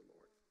 Praise the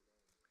Lord.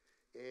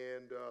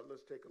 And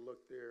let's take a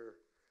look there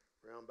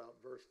around about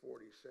verse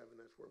 47.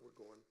 That's where we're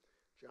going.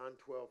 John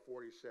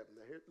 12:47.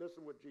 Now, here,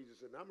 listen what Jesus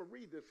said. Now, I'm going to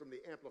read this from the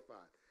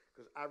Amplified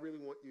because I really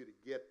want you to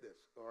get this,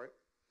 all right?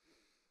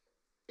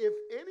 If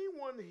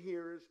anyone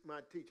hears my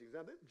teachings,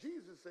 now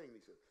Jesus is saying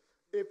these things.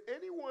 If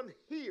anyone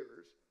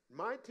hears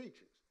my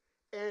teachings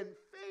and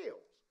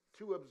fails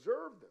to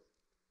observe them,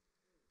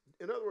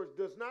 in other words,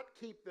 does not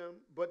keep them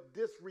but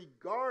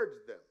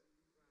disregards them,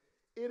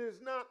 it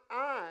is not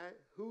I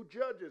who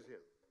judges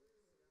him.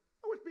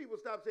 I wish people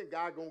stop saying,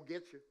 God gonna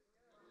get you.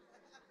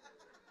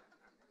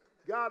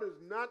 God is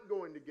not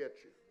going to get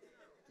you.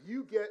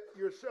 You get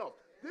yourself.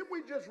 Didn't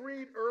we just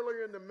read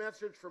earlier in the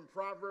message from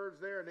Proverbs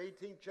there in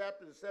 18th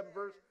chapter, the 7th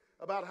verse,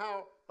 about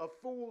how a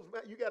fool's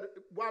mouth, you got to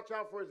watch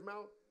out for his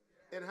mouth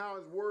and how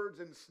his words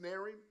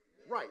ensnare him?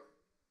 Right.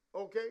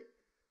 Okay?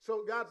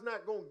 So God's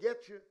not going to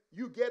get you.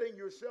 You getting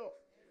yourself.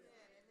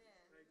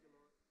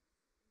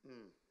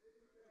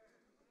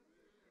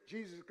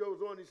 Jesus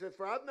goes on, he says,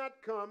 for I've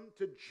not come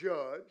to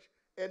judge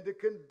and to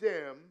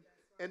condemn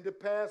and to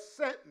pass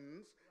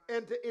sentence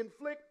and to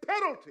inflict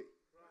penalty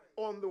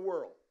on the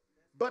world,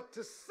 but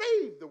to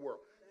save the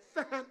world.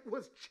 That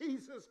was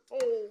Jesus'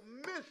 whole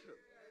mission.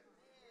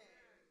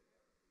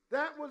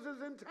 That was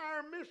his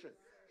entire mission.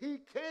 He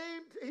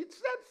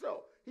said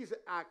so. He said,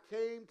 I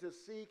came to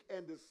seek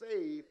and to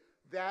save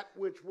that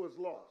which was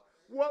lost.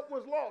 What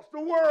was lost?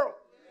 The world.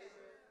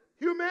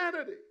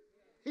 Humanity.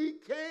 He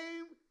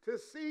came to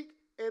seek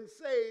and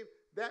save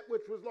that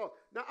which was lost.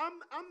 Now,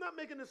 I'm not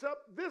making this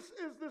up. This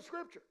is the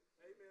scripture.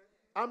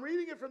 I'm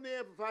reading it from the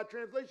Amplified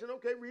Translation.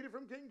 Okay, read it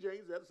from King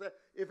James. That says,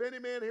 if any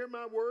man hear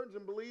my words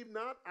and believe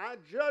not, I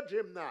judge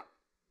him not.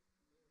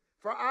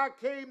 For I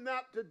came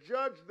not to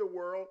judge the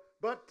world,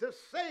 but to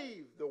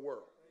save the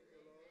world.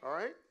 All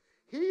right?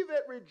 He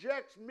that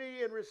rejects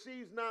me and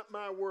receives not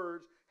my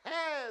words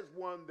has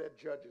one that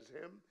judges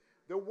him.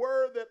 The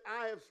word that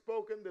I have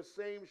spoken, the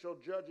same shall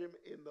judge him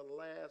in the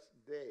last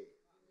day.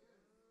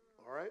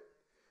 All right?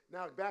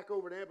 Now, back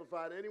over to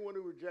Amplified. Anyone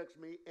who rejects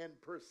me and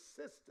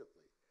persistently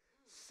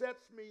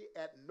sets me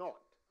at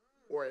naught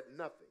or at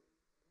nothing,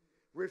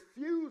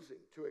 refusing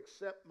to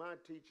accept my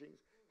teachings,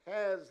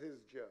 has his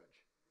judge.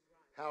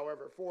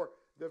 However, for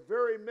the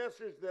very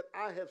message that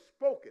I have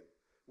spoken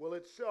will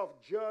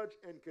itself judge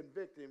and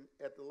convict him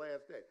at the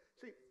last day.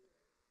 See,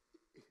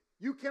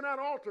 you cannot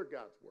alter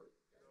God's word.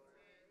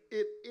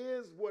 It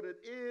is what it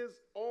is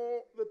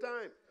all the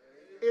time.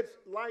 It's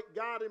like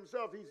God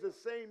himself. He's the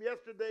same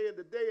yesterday and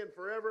today and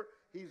forever.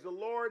 He's the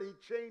Lord. He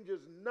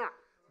changes not.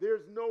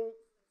 There's no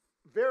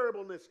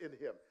variableness in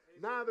him,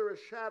 neither a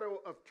shadow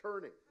of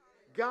turning.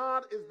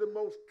 God is the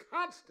most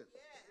constant.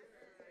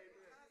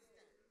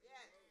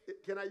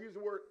 Can I use the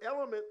word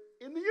element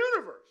in the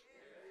universe?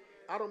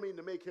 I don't mean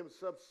to make him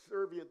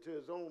subservient to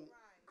his own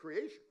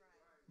creation,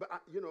 but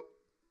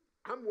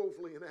I'm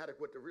woefully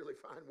inadequate to really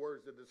find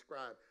words to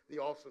describe the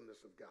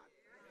awesomeness of God.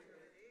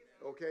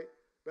 Okay?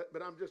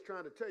 But I'm just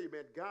trying to tell you,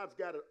 man, God's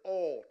got it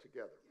all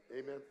together.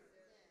 Amen.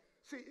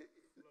 See,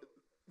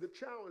 the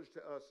challenge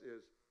to us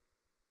is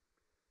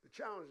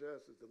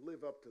to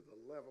live up to the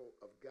level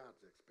of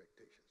God's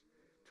expectations.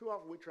 Too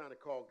often we're trying to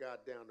call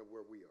God down to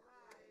where we are.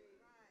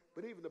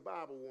 But even the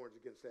Bible warns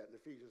against that in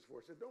Ephesians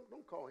 4. It says,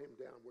 don't call him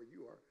down where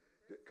you are.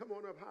 Come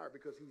on up higher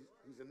because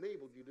he's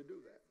enabled you to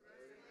do that.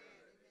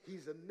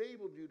 He's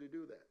enabled you to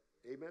do that.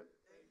 Amen?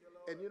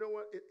 And you know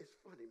what? It's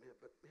funny, man,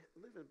 but man,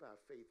 living by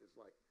faith is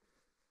like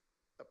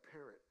a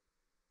parent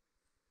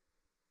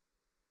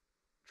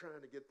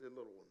trying to get their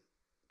little one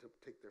to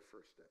take their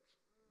first steps.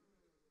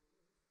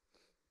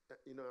 I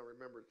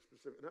remember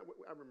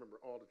I remember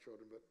all the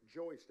children, but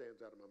Joey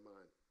stands out of my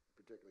mind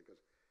particularly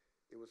because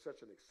it was such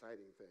an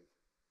exciting thing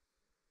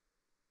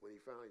when he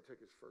finally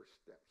took his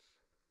first steps.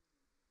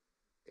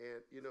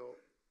 And,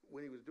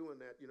 when he was doing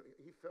that,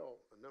 he fell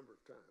a number of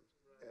times,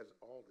 as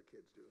all the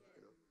kids do,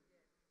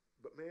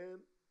 But, man,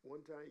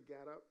 one time he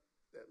got up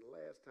that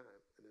last time,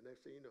 and the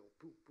next thing you know,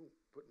 boom, boom,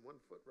 putting one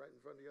foot right in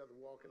front of the other,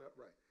 walking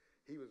upright.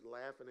 He was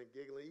laughing and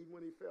giggling. Even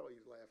when he fell, he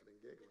was laughing and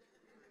giggling.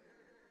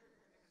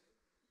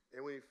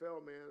 And when he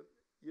fell, man,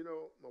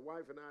 my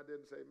wife and I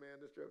didn't say, man,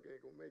 this joke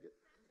ain't going to make it.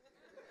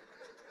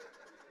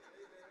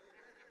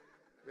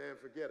 Man,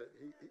 forget it.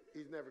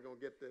 He's never going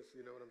to get this.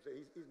 You know what I'm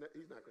saying?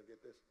 He's not going to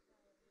get this.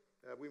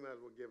 We might as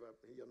well give up.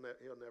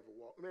 He'll never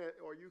walk. Man,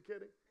 are you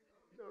kidding?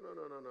 No.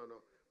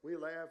 We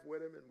laughed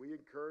with him and we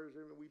encouraged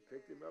him and we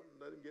picked him up and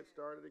let him get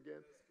started again.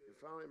 And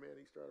finally, man,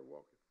 he started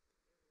walking.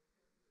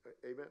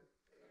 Amen.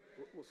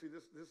 Well, see,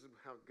 this is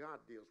how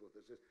God deals with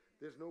us.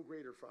 There's no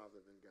greater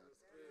Father than God.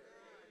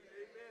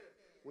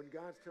 When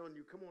God's telling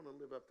you, come on and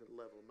live up to the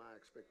level of my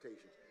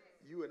expectations,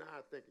 you and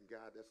I are thinking,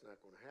 God, that's not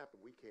going to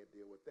happen. We can't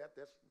deal with that.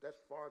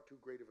 That's far too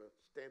great of a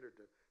standard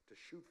to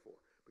shoot for.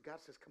 But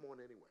God says, come on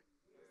anyway.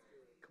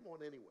 Come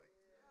on anyway.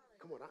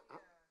 Come on.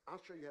 I'll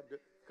show you how to do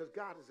it. Because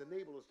God has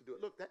enabled us to do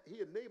it. Look,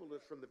 He enabled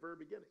us from the very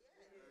beginning.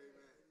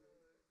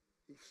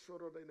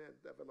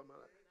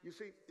 You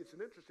see, it's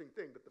an interesting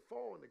thing, but the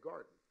fall in the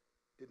garden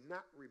did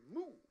not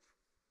remove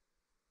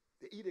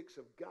the edicts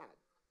of God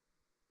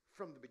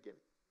from the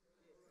beginning.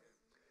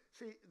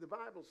 See, the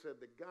Bible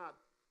said that God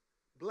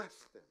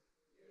blessed them.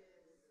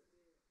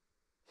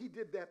 He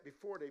did that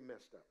before they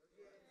messed up.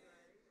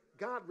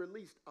 God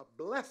released a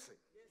blessing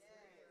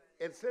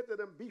and said to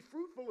them, be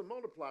fruitful and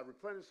multiply,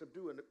 replenish,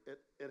 subdue,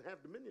 and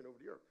have dominion over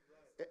the earth.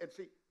 And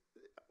see,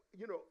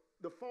 you know,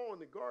 the fall in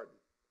the garden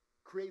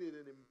created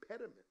an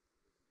impediment,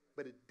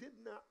 but it did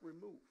not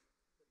remove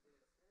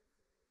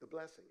the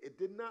blessing. It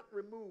did not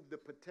remove the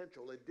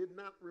potential. It did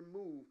not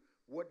remove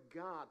what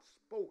God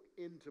spoke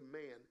into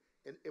man.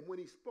 And when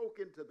he spoke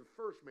into the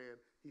first man,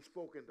 he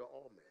spoke into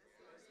all men.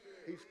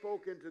 He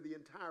spoke into the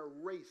entire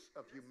race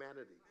of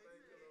humanity.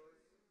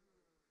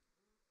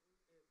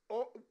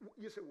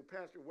 You say, well,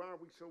 Pastor, why are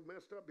we so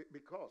messed up?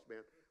 Because,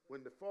 man,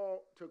 when the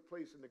fall took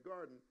place in the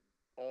garden,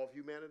 all of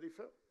humanity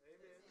fell.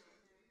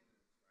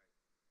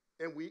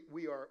 And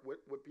we are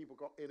what people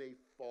call in a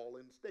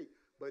fallen state.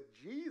 But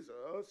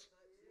Jesus,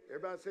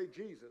 everybody say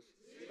Jesus,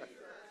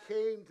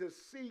 came to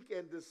seek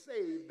and to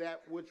save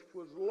that which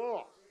was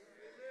lost.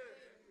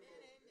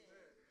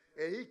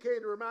 And he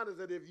came to remind us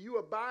that if you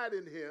abide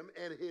in him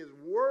and his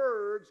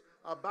words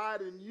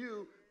abide in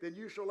you, then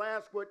you shall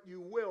ask what you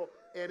will,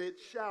 and it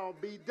shall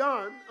be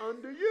done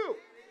unto you.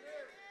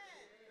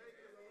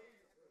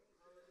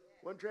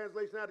 One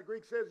translation out of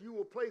Greek says you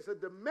will place a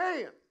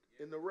demand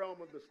in the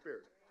realm of the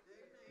spirit.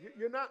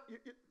 You're not,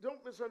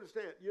 don't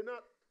misunderstand. You're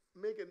not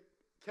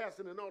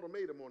casting an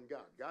ultimatum on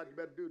God. God, you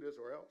better do this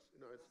or else.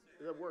 You know, it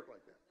doesn't work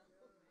like that.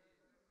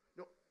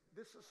 No,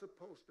 this is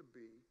supposed to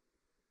be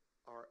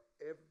our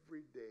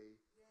everyday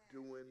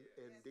doing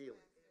and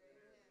dealing.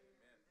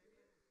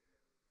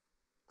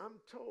 I'm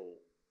told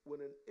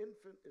when an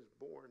infant is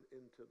born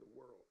into the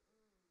world,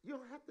 you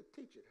don't have to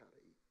teach it how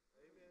to eat.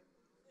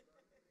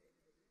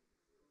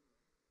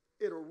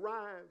 It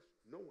arrives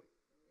knowing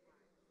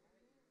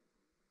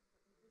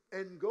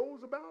and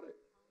goes about it.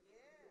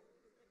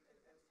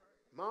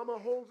 Mama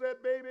holds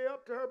that baby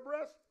up to her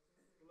breast.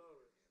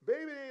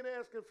 Baby ain't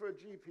asking for a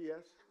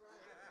GPS.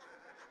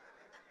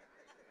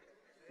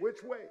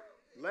 Which way?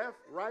 Left,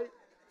 right,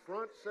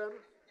 front,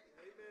 center.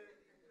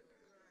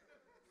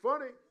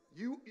 Funny,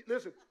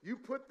 listen, you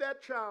put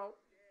that child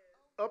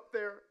up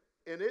there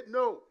and it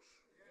knows.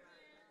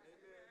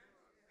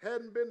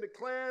 Hadn't been to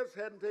class,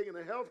 hadn't taken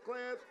a health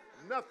class,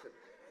 nothing.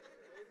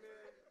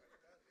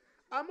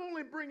 I'm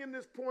only bringing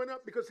this point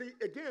up because,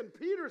 again,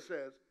 Peter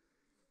says,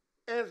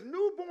 as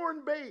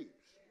newborn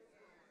babes,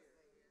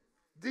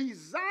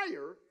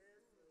 desire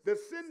the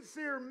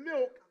sincere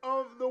milk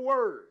of the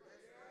word.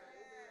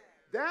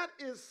 That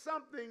is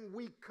something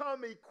we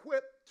come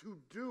equipped to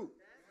do.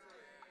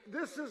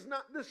 This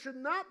should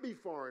not be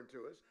foreign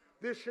to us.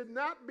 This should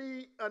not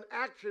be an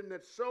action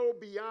that's so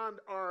beyond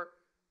our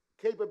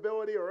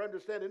capability or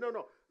understanding.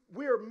 No.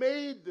 We are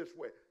made this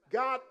way.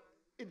 God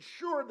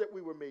ensured that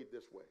we were made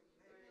this way.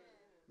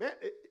 Man,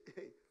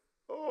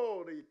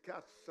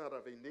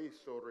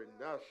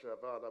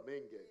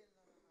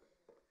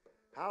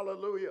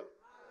 hallelujah.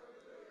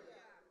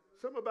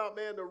 Something about,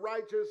 man, the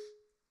righteous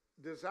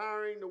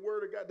desiring the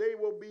word of God, they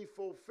will be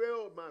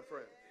fulfilled, my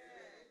friend.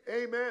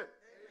 Amen.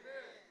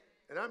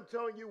 And I'm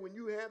telling you, when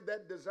you have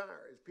that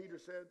desire, as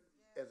Peter said,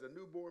 as a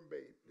newborn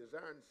babe,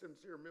 desiring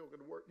sincere milk of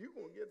the word, you're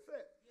going to get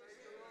fed.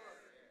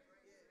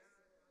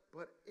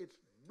 But it's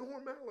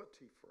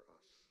normality for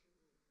us.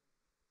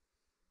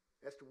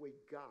 That's the way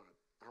God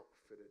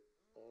outfitted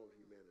all of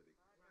humanity.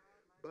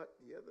 But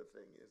the other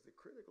thing is, the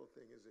critical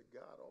thing is that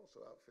God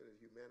also outfitted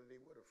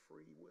humanity with a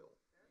free will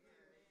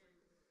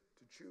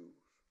to choose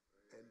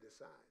and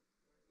decide.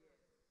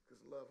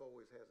 Because love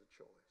always has a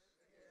choice.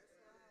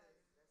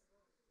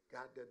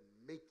 God doesn't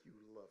make you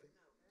love him.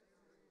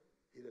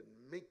 He doesn't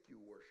make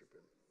you worship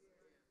him.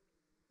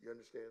 You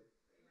understand?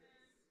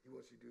 He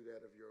wants you to do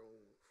that of your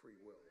own free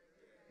will.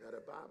 Now,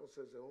 the Bible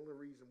says the only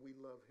reason we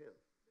love him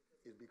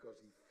is because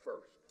he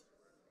first.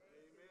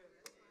 Amen.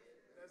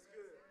 That's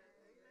good.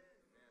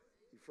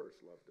 He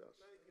first loved us.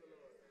 Thank you,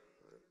 Lord.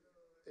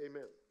 Right?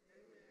 Amen.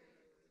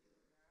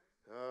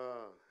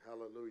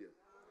 Hallelujah.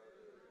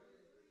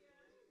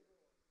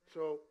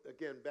 So,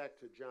 again, back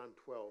to John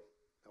 12.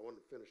 I want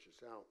to finish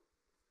this out.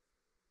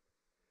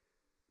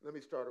 Let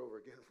me start over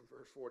again from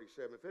verse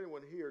 47. If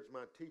anyone hears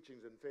my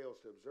teachings and fails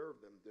to observe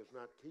them, does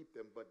not keep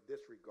them, but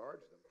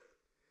disregards them,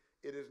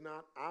 it is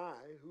not I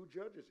who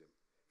judges him.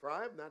 For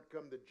I have not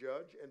come to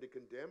judge and to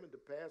condemn and to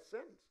pass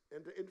sentence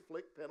and to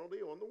inflict penalty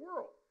on the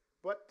world,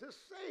 but to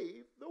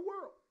save the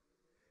world.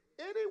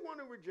 Anyone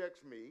who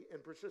rejects me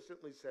and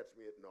persistently sets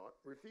me at naught,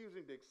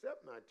 refusing to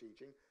accept my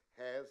teaching,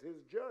 has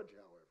his judge,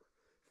 however.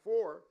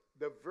 For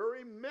the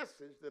very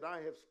message that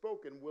I have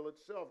spoken will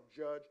itself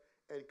judge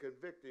and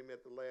convict him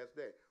at the last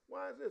day.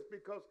 Why is this?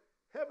 Because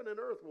heaven and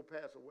earth will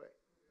pass away,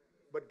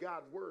 but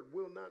God's word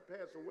will not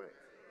pass away.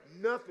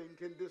 Nothing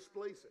can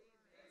displace it.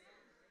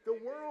 The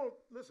world,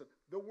 listen,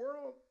 the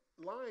world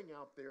lying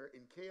out there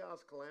in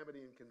chaos,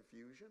 calamity, and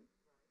confusion,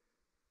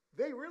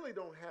 they really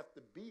don't have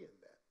to be in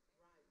that.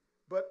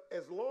 But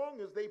as long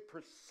as they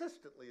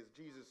persistently, as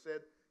Jesus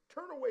said,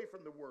 turn away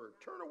from the word,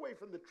 turn away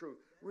from the truth,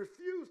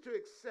 refuse to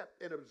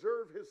accept and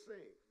observe his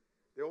saying,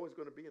 they're always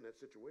going to be in that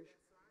situation.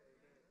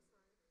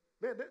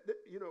 Man,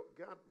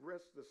 God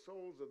rest the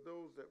souls of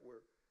those that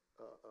were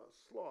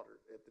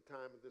slaughtered at the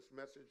time of this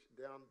message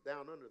down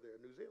under there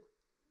in New Zealand.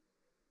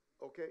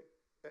 Okay?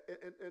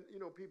 And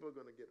people are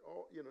going to get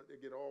all, they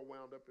get all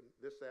wound up in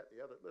this, that, and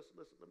the other. Listen,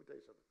 let me tell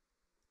you something.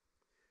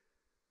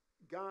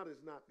 God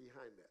is not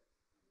behind that.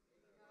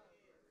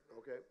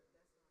 Okay?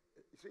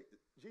 You see,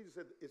 Jesus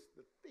said it's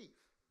the thief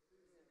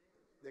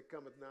that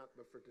cometh not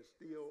but for to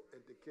steal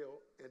and to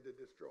kill and to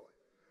destroy.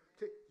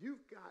 See,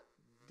 you've got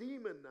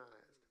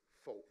demonized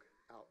folk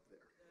out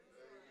there.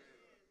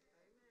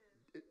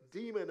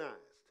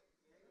 Demonized.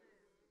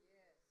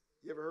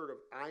 You ever heard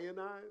of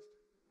ionized?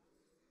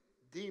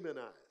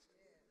 Demonized.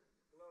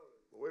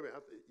 Well, wait a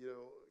minute.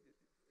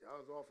 I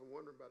was often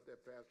wondering about that,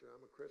 Pastor.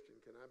 I'm a Christian.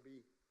 Can I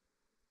be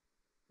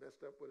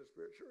messed up with a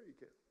spirit? Sure you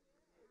can.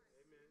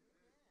 Amen.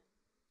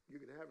 You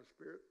can have a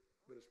spirit,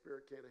 but a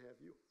spirit can't have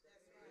you.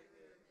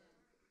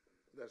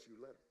 Unless you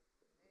let it.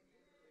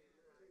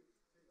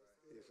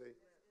 You see?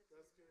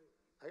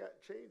 I got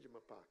change in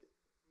my pocket,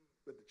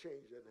 but the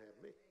change doesn't have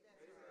me.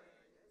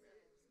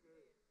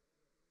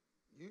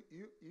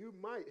 You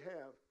might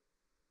have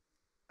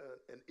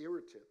an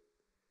irritant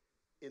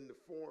in the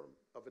form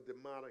of a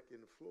demonic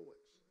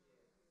influence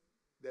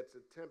that's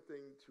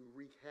attempting to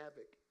wreak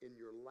havoc in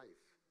your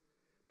life.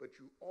 But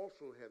you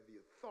also have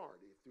the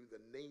authority through the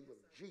name of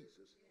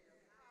Jesus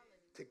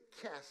to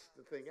cast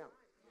the thing out.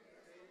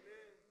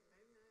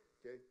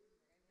 Okay?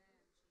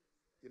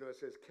 It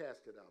says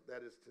cast it out.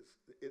 That is,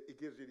 it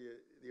gives you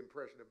the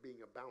impression of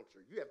being a bouncer.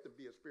 You have to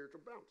be a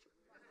spiritual bouncer.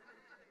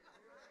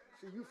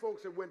 See, you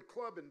folks that went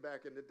clubbing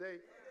back in the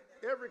day,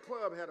 every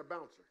club had a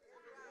bouncer.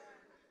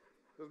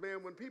 Because,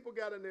 man, when people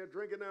got in there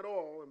drinking that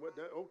all and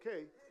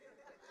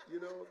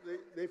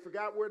they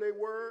forgot where they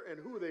were and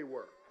who they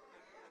were.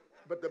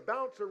 But the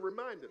bouncer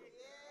reminded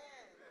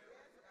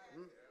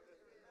them.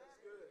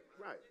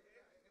 Right.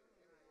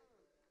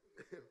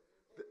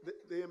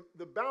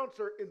 The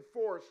bouncer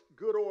enforced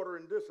good order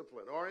and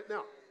discipline. All right,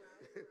 now.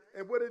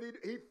 And what did he do?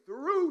 He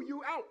threw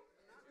you out.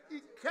 He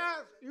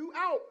cast you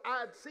out. I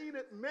had seen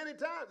it many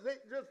times. They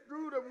just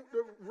threw the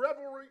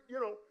revelry,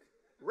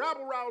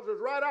 rabble rousers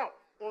right out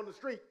on the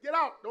street. Get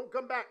out. Don't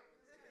come back.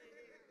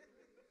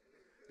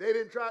 They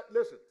didn't try.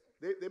 Listen,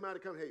 they might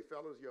have come, hey,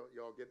 fellas,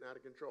 y'all getting out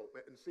of control.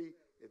 And see,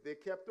 if they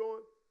kept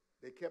on,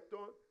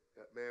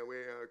 man, we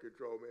ain't out of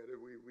control, man.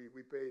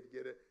 We paid to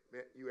get it.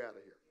 Man, you out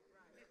of here.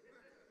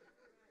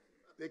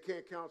 They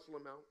can't counsel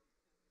them out.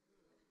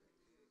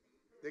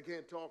 They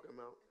can't talk them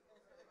out.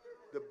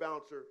 The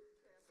bouncer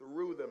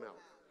threw them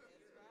out.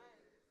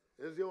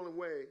 This is the only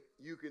way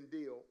you can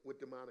deal with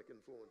demonic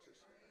influences.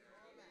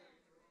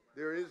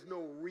 There is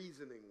no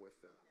reasoning with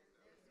them.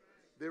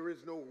 There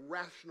is no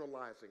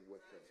rationalizing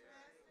with them.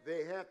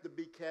 They have to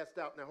be cast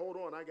out. Now, hold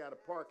on. I got to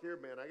park here,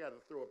 man. I got to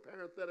throw a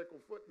parenthetical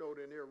footnote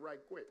in here right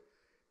quick.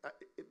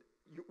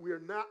 We're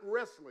not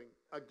wrestling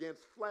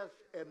against flesh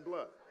and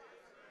blood.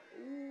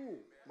 Ooh,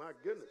 my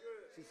goodness.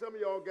 See, some of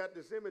y'all got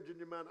this image in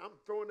your mind. I'm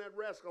throwing that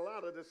rascal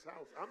out of this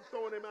house. I'm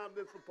throwing him out of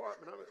this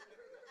apartment.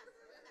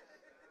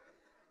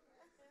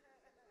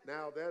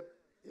 Now,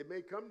 it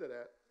may come to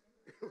that.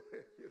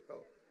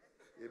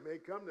 It may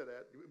come to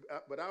that.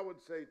 But I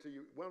would say to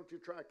you, why don't you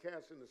try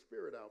casting the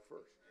spirit out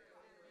first?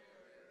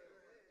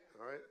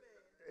 All right?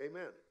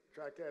 Amen.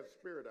 Try cast the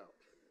spirit out.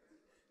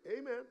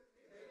 Amen.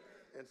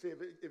 And see,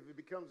 if it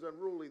becomes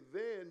unruly,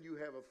 then you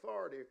have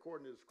authority,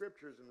 according to the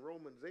scriptures in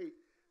Romans 8,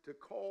 to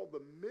call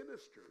the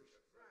ministers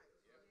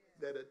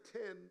that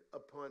attend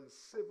upon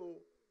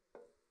civil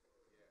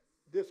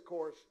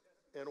discourse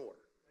and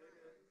order.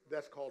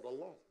 That's called a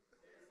law.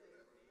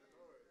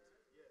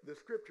 The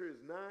scripture is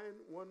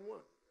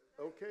 9:1:1.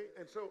 Okay?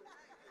 And so,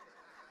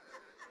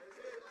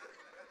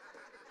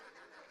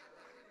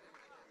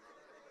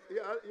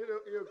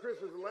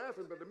 Chris is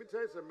laughing, but let me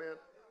tell you something, man.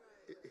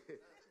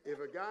 If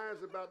a guy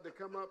is about to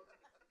come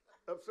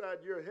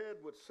upside your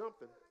head with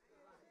something,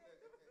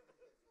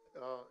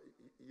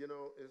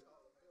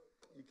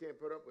 you can't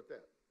put up with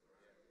that.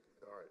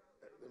 All right.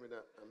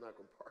 I'm not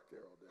going to park there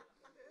all day.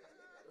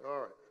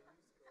 All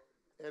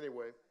right.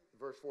 Anyway,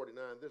 verse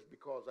 49, this is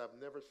because I've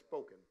never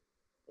spoken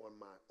on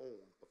my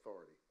own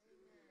authority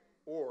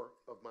or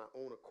of my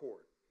own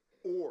accord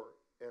or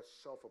as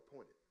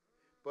self-appointed.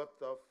 But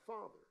the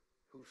Father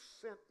who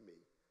sent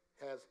me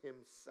has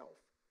himself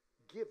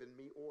given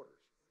me orders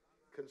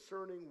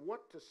concerning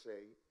what to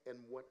say and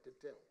what to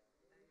tell.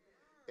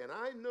 And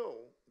I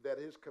know that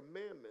his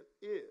commandment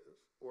is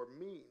or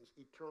means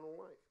eternal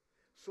life.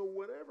 So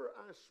whatever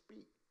I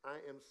speak,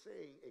 I am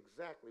saying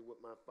exactly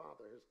what my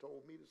Father has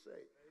told me to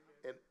say,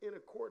 and in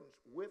accordance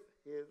with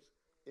his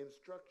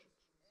instructions.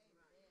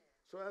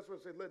 So that's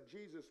what I said, let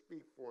Jesus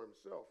speak for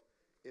himself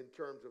in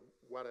terms of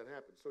what had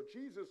happened. So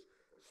Jesus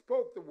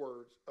spoke the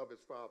words of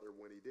his Father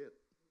when he did.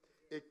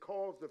 It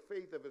caused the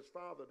faith of his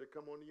father to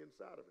come on the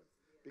inside of him.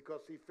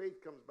 Because, see,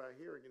 faith comes by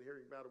hearing and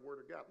hearing by the word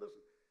of God.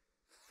 Listen,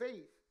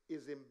 faith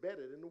is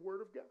embedded in the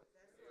word of God.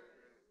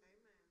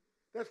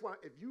 That's why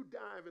if you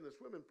dive in a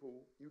swimming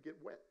pool, you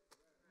get wet.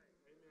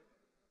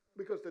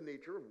 Because the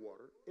nature of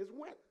water is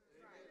wet.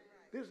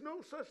 There's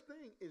no such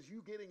thing as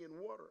you getting in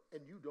water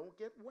and you don't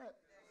get wet.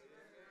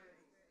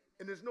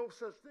 And there's no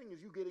such thing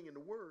as you getting in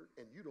the word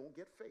and you don't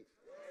get faith.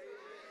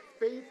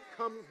 Faith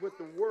comes with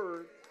the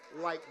word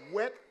like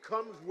wet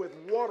comes with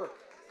water.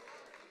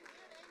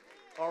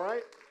 All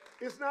right?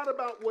 It's not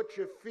about what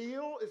you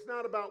feel. It's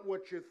not about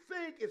what you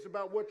think. It's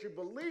about what you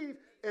believe.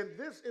 And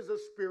this is a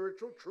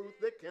spiritual truth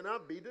that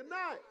cannot be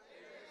denied.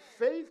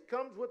 Faith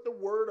comes with the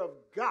word of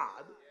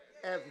God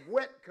as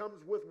wet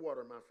comes with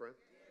water, my friend.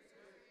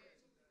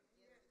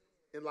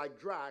 And like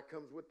dry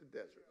comes with the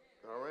desert.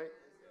 All right?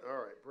 All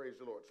right. Praise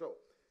the Lord. So,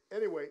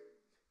 anyway,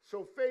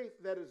 so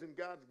faith that is in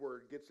God's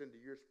word gets into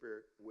your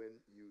spirit when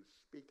you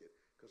speak it.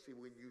 Because, see,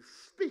 when you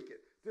speak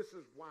it, this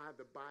is why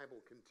the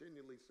Bible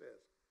continually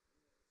says,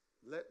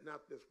 let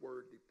not this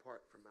word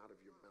depart from out of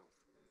your mouth.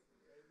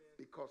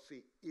 Because,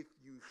 see, if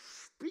you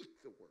speak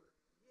the word,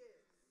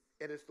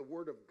 and it's the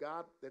word of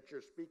God that you're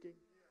speaking,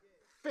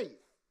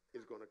 faith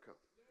is going to come.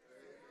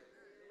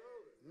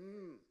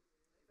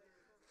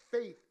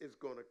 Faith is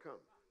going to come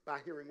by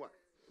hearing what?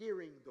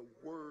 Hearing the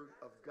word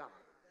of God.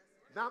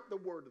 Not the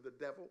word of the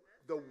devil,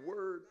 the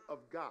word of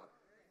God.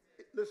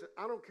 Listen,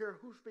 I don't care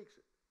who speaks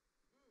it.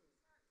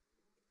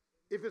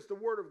 If it's the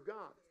word of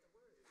God,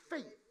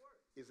 faith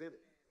is in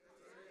it.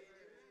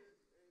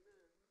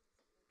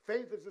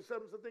 Faith is the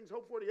substance of things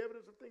hoped for, the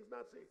evidence of things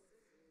not seen.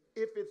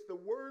 If it's the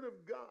word of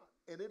God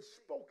and it's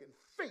spoken,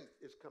 faith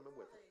is coming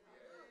with it.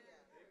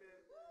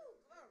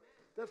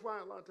 That's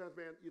why a lot of times,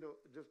 man, you know,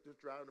 just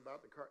driving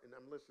about in the car and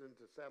I'm listening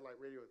to satellite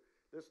radio. And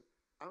listen,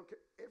 I don't care.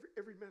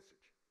 Every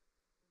message.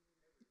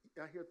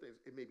 I hear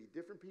things. It may be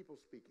different people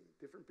speaking,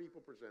 different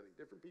people presenting,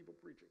 different people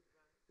preaching.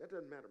 That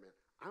doesn't matter, man.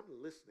 I'm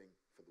listening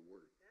for the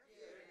word.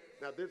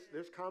 Now,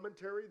 there's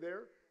commentary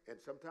there. And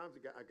sometimes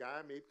a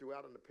guy may throw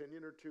out an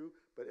opinion or two,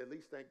 but at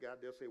least, thank God,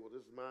 they'll say, well,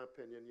 this is my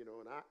opinion, you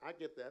know, and I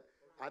get that.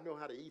 I know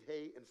how to eat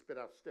hay and spit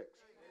out sticks.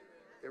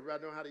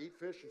 Everybody know how to eat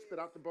fish and spit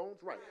out the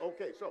bones? Right.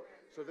 Okay, so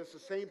that's the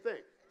same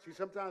thing. See,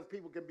 sometimes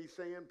people can be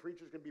saying,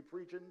 preachers can be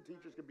preaching,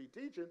 teachers can be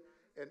teaching,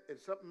 and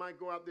something might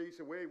go out there, you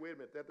say, wait a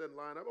minute, that doesn't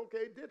line up.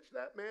 Okay, ditch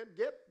that, man.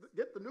 Get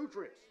the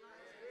nutrients.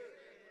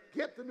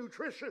 Get the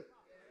nutrition.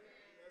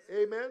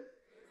 Amen.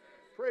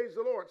 Praise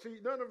the Lord. See,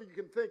 none of you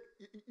can think,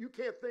 you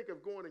can't think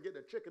of going and getting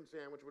a chicken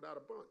sandwich without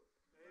a bun.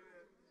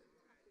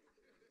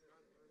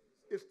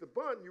 It's the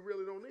bun you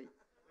really don't need.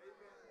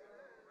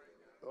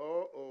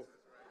 Uh-oh.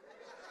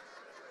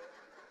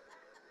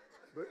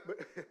 But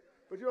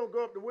you don't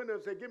go up the window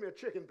and say, give me a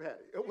chicken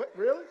patty. What,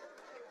 really?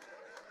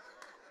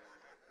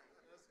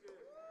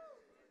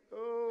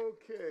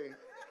 Okay.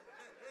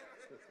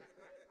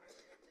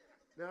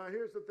 Now,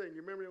 here's the thing.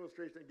 You remember the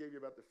illustration I gave you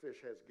about the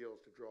fish has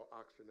gills to draw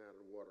oxygen out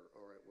of the water?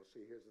 All right, well,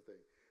 see, here's the thing.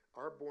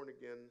 Our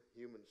born-again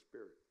human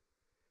spirit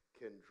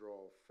can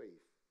draw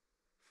faith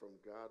from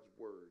God's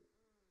word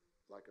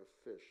like a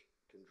fish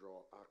can draw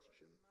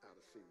oxygen out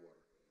of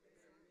seawater.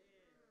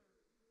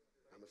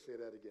 I'm going to say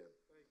that again.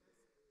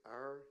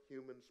 Our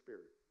human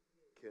spirit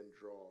can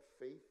draw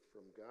faith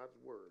from God's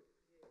word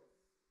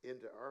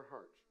into our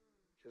hearts,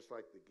 just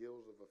like the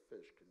gills of a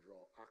fish can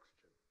draw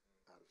oxygen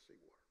out of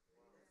seawater.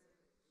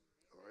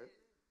 All right?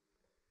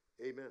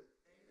 Amen.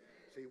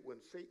 See, when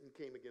Satan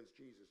came against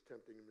Jesus,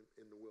 tempting him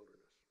in the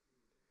wilderness,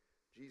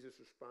 Jesus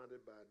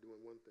responded by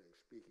doing one thing,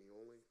 speaking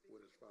only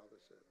what his Father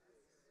said.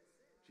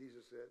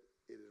 Jesus said,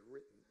 it is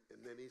written, and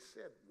then he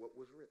said what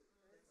was written.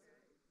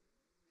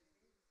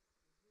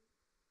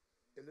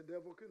 And the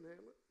devil couldn't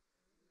handle it.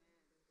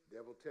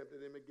 The devil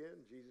tempted him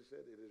again. Jesus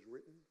said, it is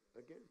written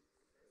again.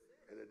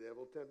 And the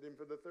devil tempted him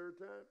for the third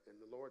time, and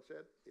the Lord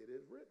said, it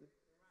is written.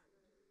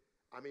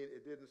 I mean,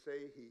 it didn't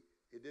say he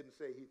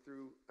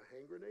threw a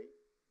hand grenade.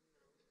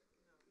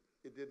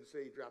 It didn't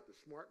say he dropped a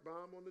smart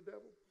bomb on the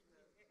devil.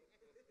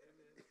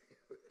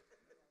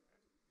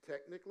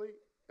 Technically,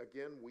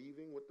 again,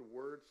 weaving what the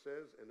word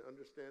says and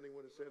understanding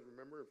what it says.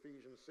 Remember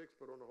Ephesians 6,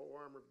 put on the whole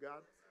armor of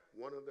God.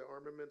 One of the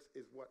armaments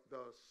is what?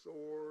 The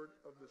sword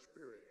of the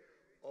Spirit.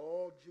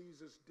 All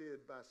Jesus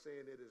did by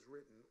saying it is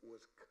written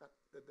was cut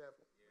the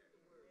devil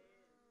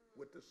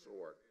with the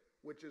sword,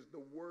 which is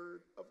the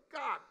word of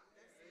God.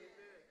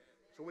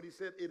 So when he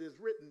said it is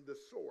written, the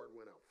sword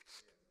went out.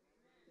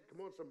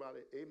 Come on,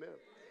 somebody. Amen.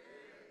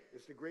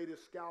 It's the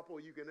greatest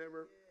scalpel you can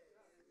ever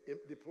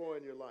deploy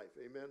in your life.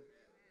 Amen.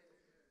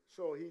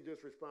 So he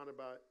just responded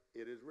by,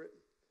 it is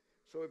written.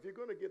 So if you're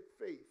going to get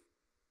faith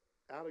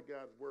out of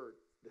God's word,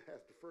 there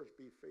has to first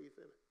be faith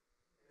in it.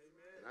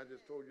 Amen. And I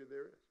just told you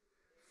there is.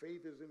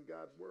 Faith is in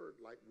God's word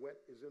like wet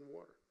is in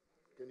water.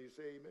 Can you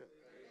say amen?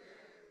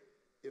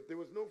 Amen. If there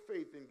was no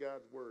faith in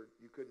God's word,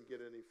 you couldn't get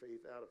any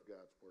faith out of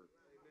God's word.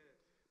 Amen.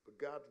 But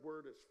God's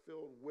word is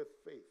filled with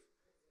faith.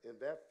 And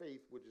that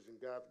faith, which is in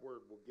God's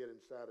word, will get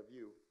inside of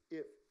you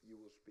if you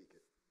will speak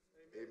it.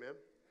 Amen. Amen?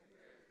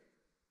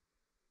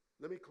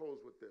 Let me close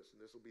with this, and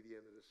this will be the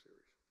end of this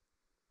series.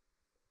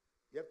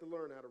 You have to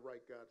learn how to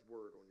write God's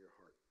word on your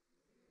heart.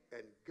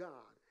 And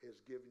God has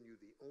given you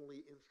the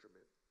only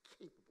instrument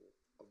capable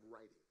of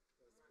writing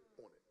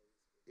on it.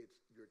 It's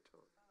your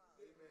tongue.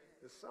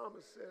 The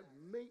psalmist said,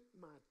 make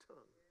my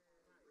tongue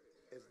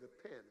as the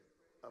pen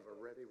of a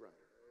ready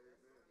writer.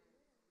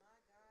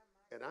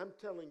 And I'm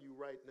telling you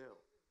right now,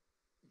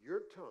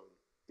 your tongue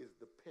is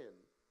the pen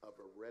of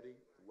a ready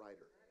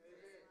writer.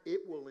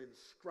 It will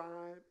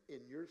inscribe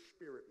in your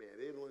spirit,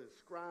 man. It will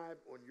inscribe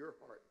on your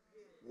heart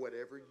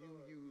whatever you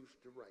use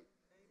to write.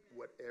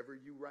 Whatever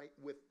you write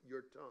with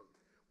your tongue,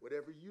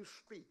 whatever you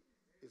speak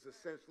is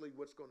essentially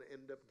what's going to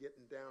end up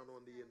getting down on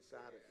the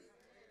inside of you.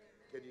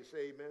 Can you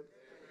say amen?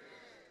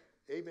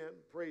 Amen.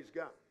 Praise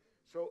God.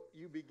 So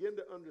you begin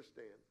to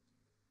understand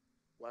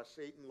why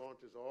Satan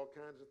launches all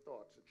kinds of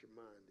thoughts at your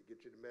mind to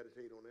get you to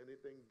meditate on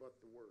anything but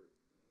the Word.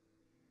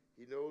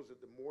 He knows that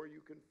the more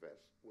you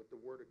confess what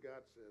the Word of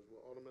God says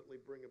will ultimately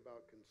bring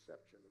about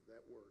conception of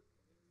that Word.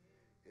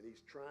 And he's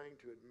trying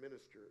to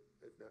administer,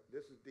 now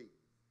this is deep.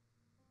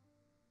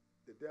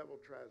 The devil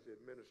tries to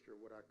administer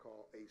what I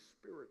call a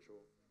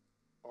spiritual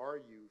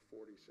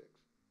RU-46.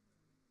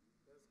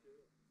 That's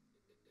good.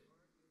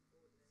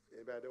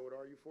 Anybody know what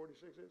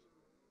RU-46 is?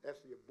 That's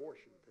the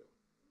abortion pill.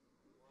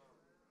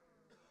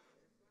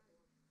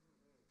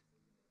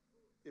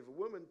 If a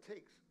woman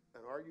takes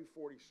an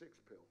RU-46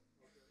 pill,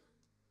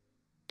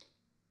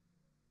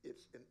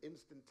 it's an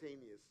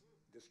instantaneous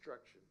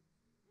destruction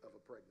of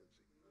a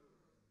pregnancy.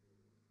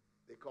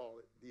 They call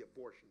it the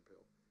abortion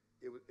pill.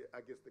 I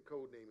guess the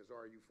code name is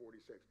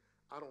RU-46.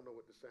 I don't know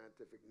what the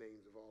scientific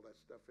names of all that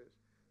stuff is,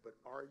 but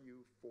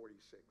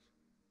RU-46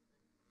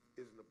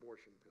 is an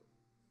abortion pill.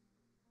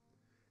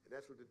 And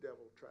that's what the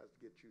devil tries to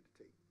get you to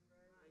take.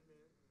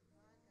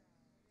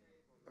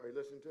 Are you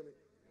listening to me?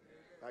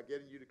 By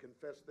getting you to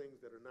confess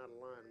things that are not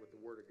aligned with the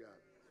Word of God.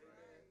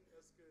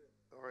 That's good.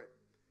 All right.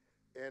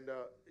 And,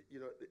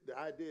 the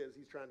idea is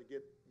he's trying to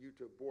get you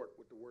to abort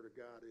what the Word of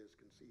God is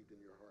conceived in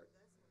your heart.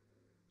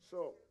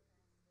 So,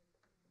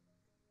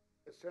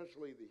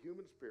 essentially, the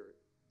human spirit,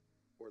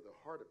 or the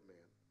heart of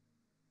man,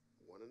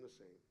 one and the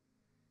same,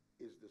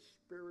 is the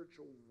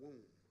spiritual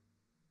womb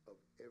of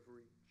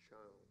every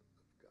child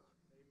of God.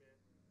 Amen.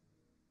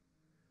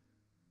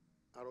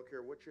 I don't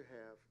care what you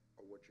have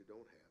or what you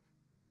don't have.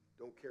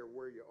 Don't care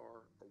where you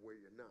are or where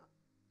you're not.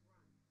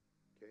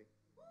 Okay?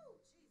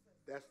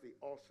 That's the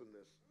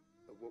awesomeness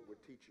of what we're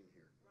teaching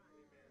here.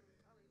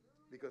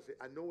 Because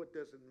I know it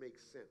doesn't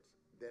make sense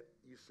that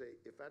you say,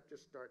 if I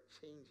just start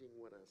changing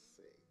what I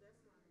say,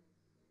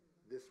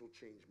 this will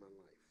change my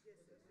life.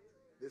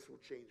 This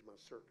will change my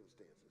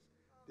circumstances.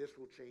 This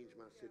will change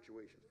my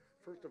situations.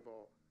 First of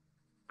all,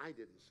 I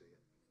didn't say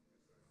it.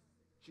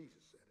 Jesus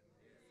said it.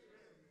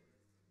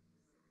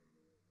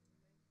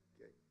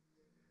 Okay?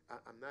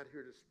 I'm not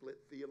here to split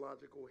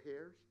theological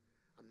hairs.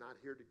 I'm not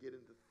here to get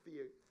into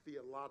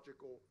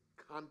theological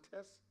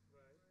contests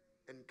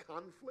and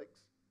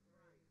conflicts.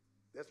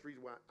 That's the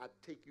reason why I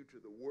take you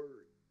to the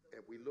Word,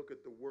 and we look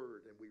at the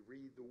Word, and we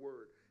read the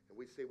Word, and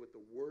we say what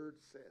the Word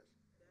says,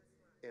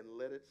 and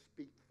let it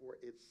speak for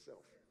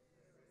itself.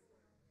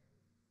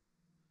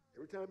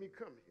 Every time you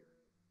come here,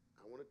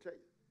 I want to tell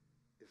you,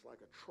 it's like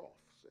a trough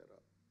set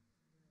up.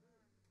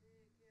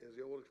 As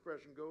the old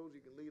expression goes,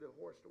 you can lead a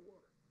horse to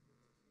water.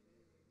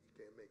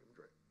 You can't make him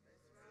drink.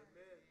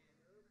 Amen.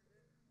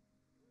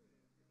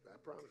 I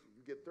promise you,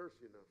 you get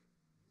thirsty enough,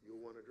 you'll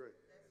want to drink.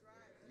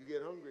 You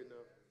get hungry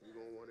enough, you're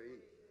going to want to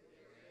eat.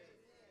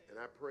 And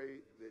I pray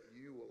that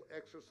you will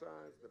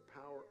exercise the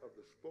power of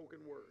the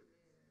spoken word,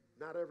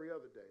 not every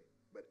other day,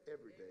 but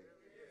every day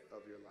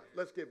of your life.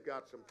 Let's give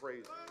God some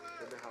praise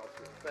in the house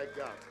here. Thank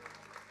God.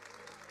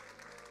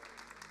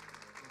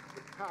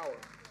 The power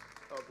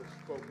of the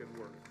spoken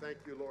word. Thank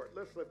you, Lord.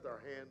 Let's lift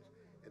our hands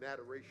in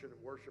adoration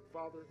and worship.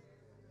 Father,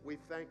 we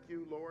thank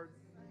you, Lord.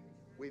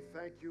 We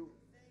thank you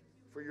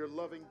for your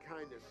loving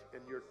kindness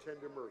and your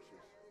tender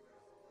mercies,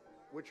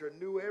 which are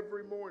new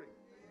every morning.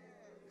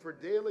 For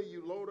daily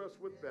you load us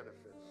with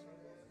benefits.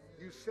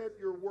 You sent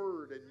your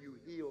word and you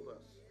healed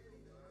us.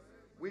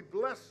 We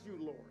bless you,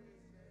 Lord.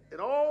 And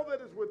all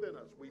that is within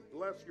us, we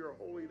bless your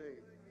holy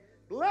name.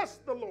 Bless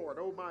the Lord,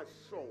 O my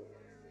soul,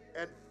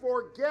 and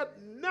forget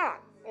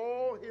not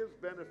all his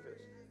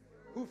benefits,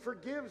 who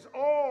forgives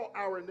all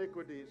our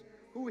iniquities,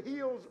 who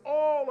heals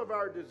all of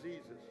our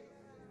diseases,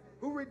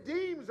 who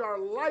redeems our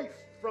life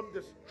from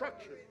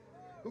destruction,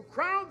 who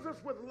crowns us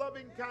with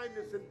loving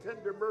kindness and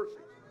tender mercies,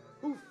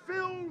 who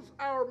fills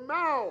our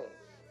mouths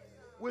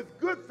with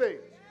good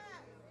things,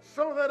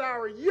 so that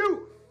our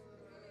youth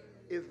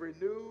is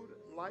renewed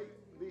like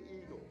the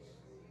eagles.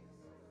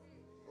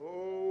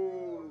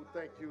 Oh,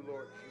 thank you,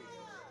 Lord Jesus.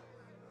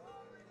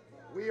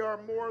 We are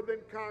more than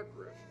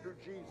conquerors through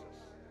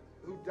Jesus,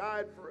 who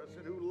died for us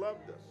and who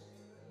loved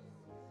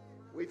us.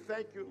 We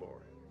thank you,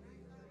 Lord,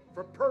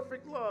 for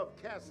perfect love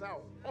casts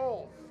out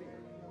all fear.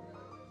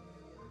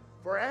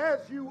 For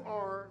as you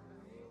are,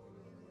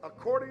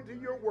 according to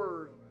your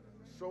word,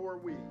 so are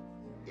we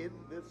in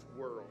this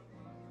world.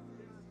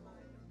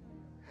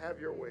 Have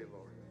your way,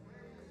 Lord.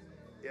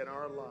 in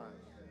our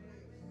lives.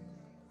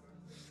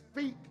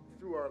 Speak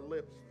through our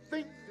lips.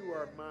 Think through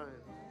our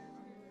minds.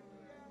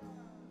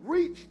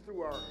 Reach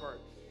through our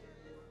hearts,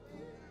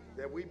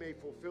 that we may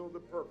fulfill the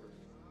purpose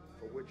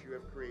for which you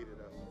have created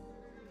us.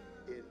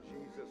 In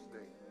Jesus'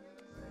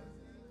 name.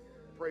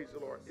 Praise the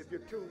Lord. If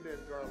you're tuned in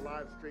to our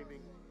live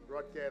streaming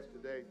broadcast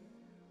today,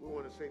 we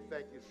want to say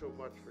thank you so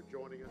much for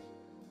joining us.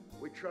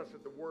 We trust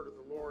that the word of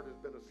the Lord has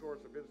been a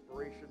source of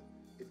inspiration,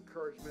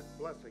 encouragement,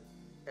 blessing,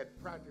 and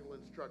practical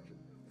instruction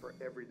for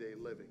everyday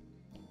living.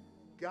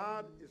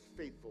 God is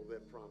faithful,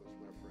 that promise,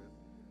 my friend.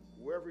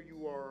 Whoever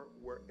you are,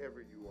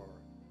 wherever you are.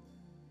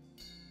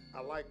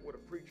 I like what a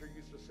preacher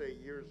used to say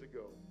years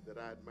ago that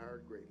I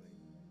admired greatly.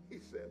 He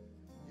said,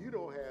 you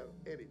don't have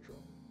any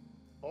trouble.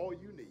 All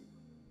you need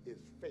is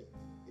faith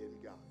in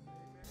God.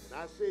 And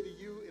I say to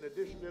you, in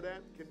addition to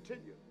that,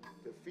 continue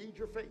to feed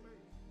your faith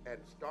and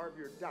starve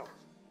your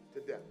doubts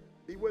to death.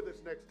 Be with us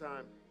next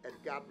time, and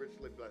God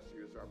richly bless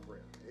you is our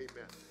prayer.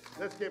 Amen.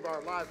 Let's give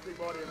our live stream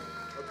audience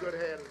a good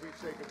hand as we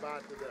say goodbye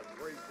to them.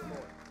 Praise the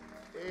Lord.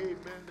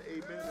 Amen,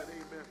 amen, and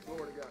amen.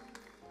 Glory to God.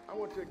 I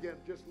want you again,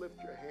 just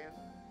lift your hand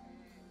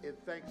in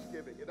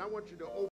thanksgiving. And I want you to open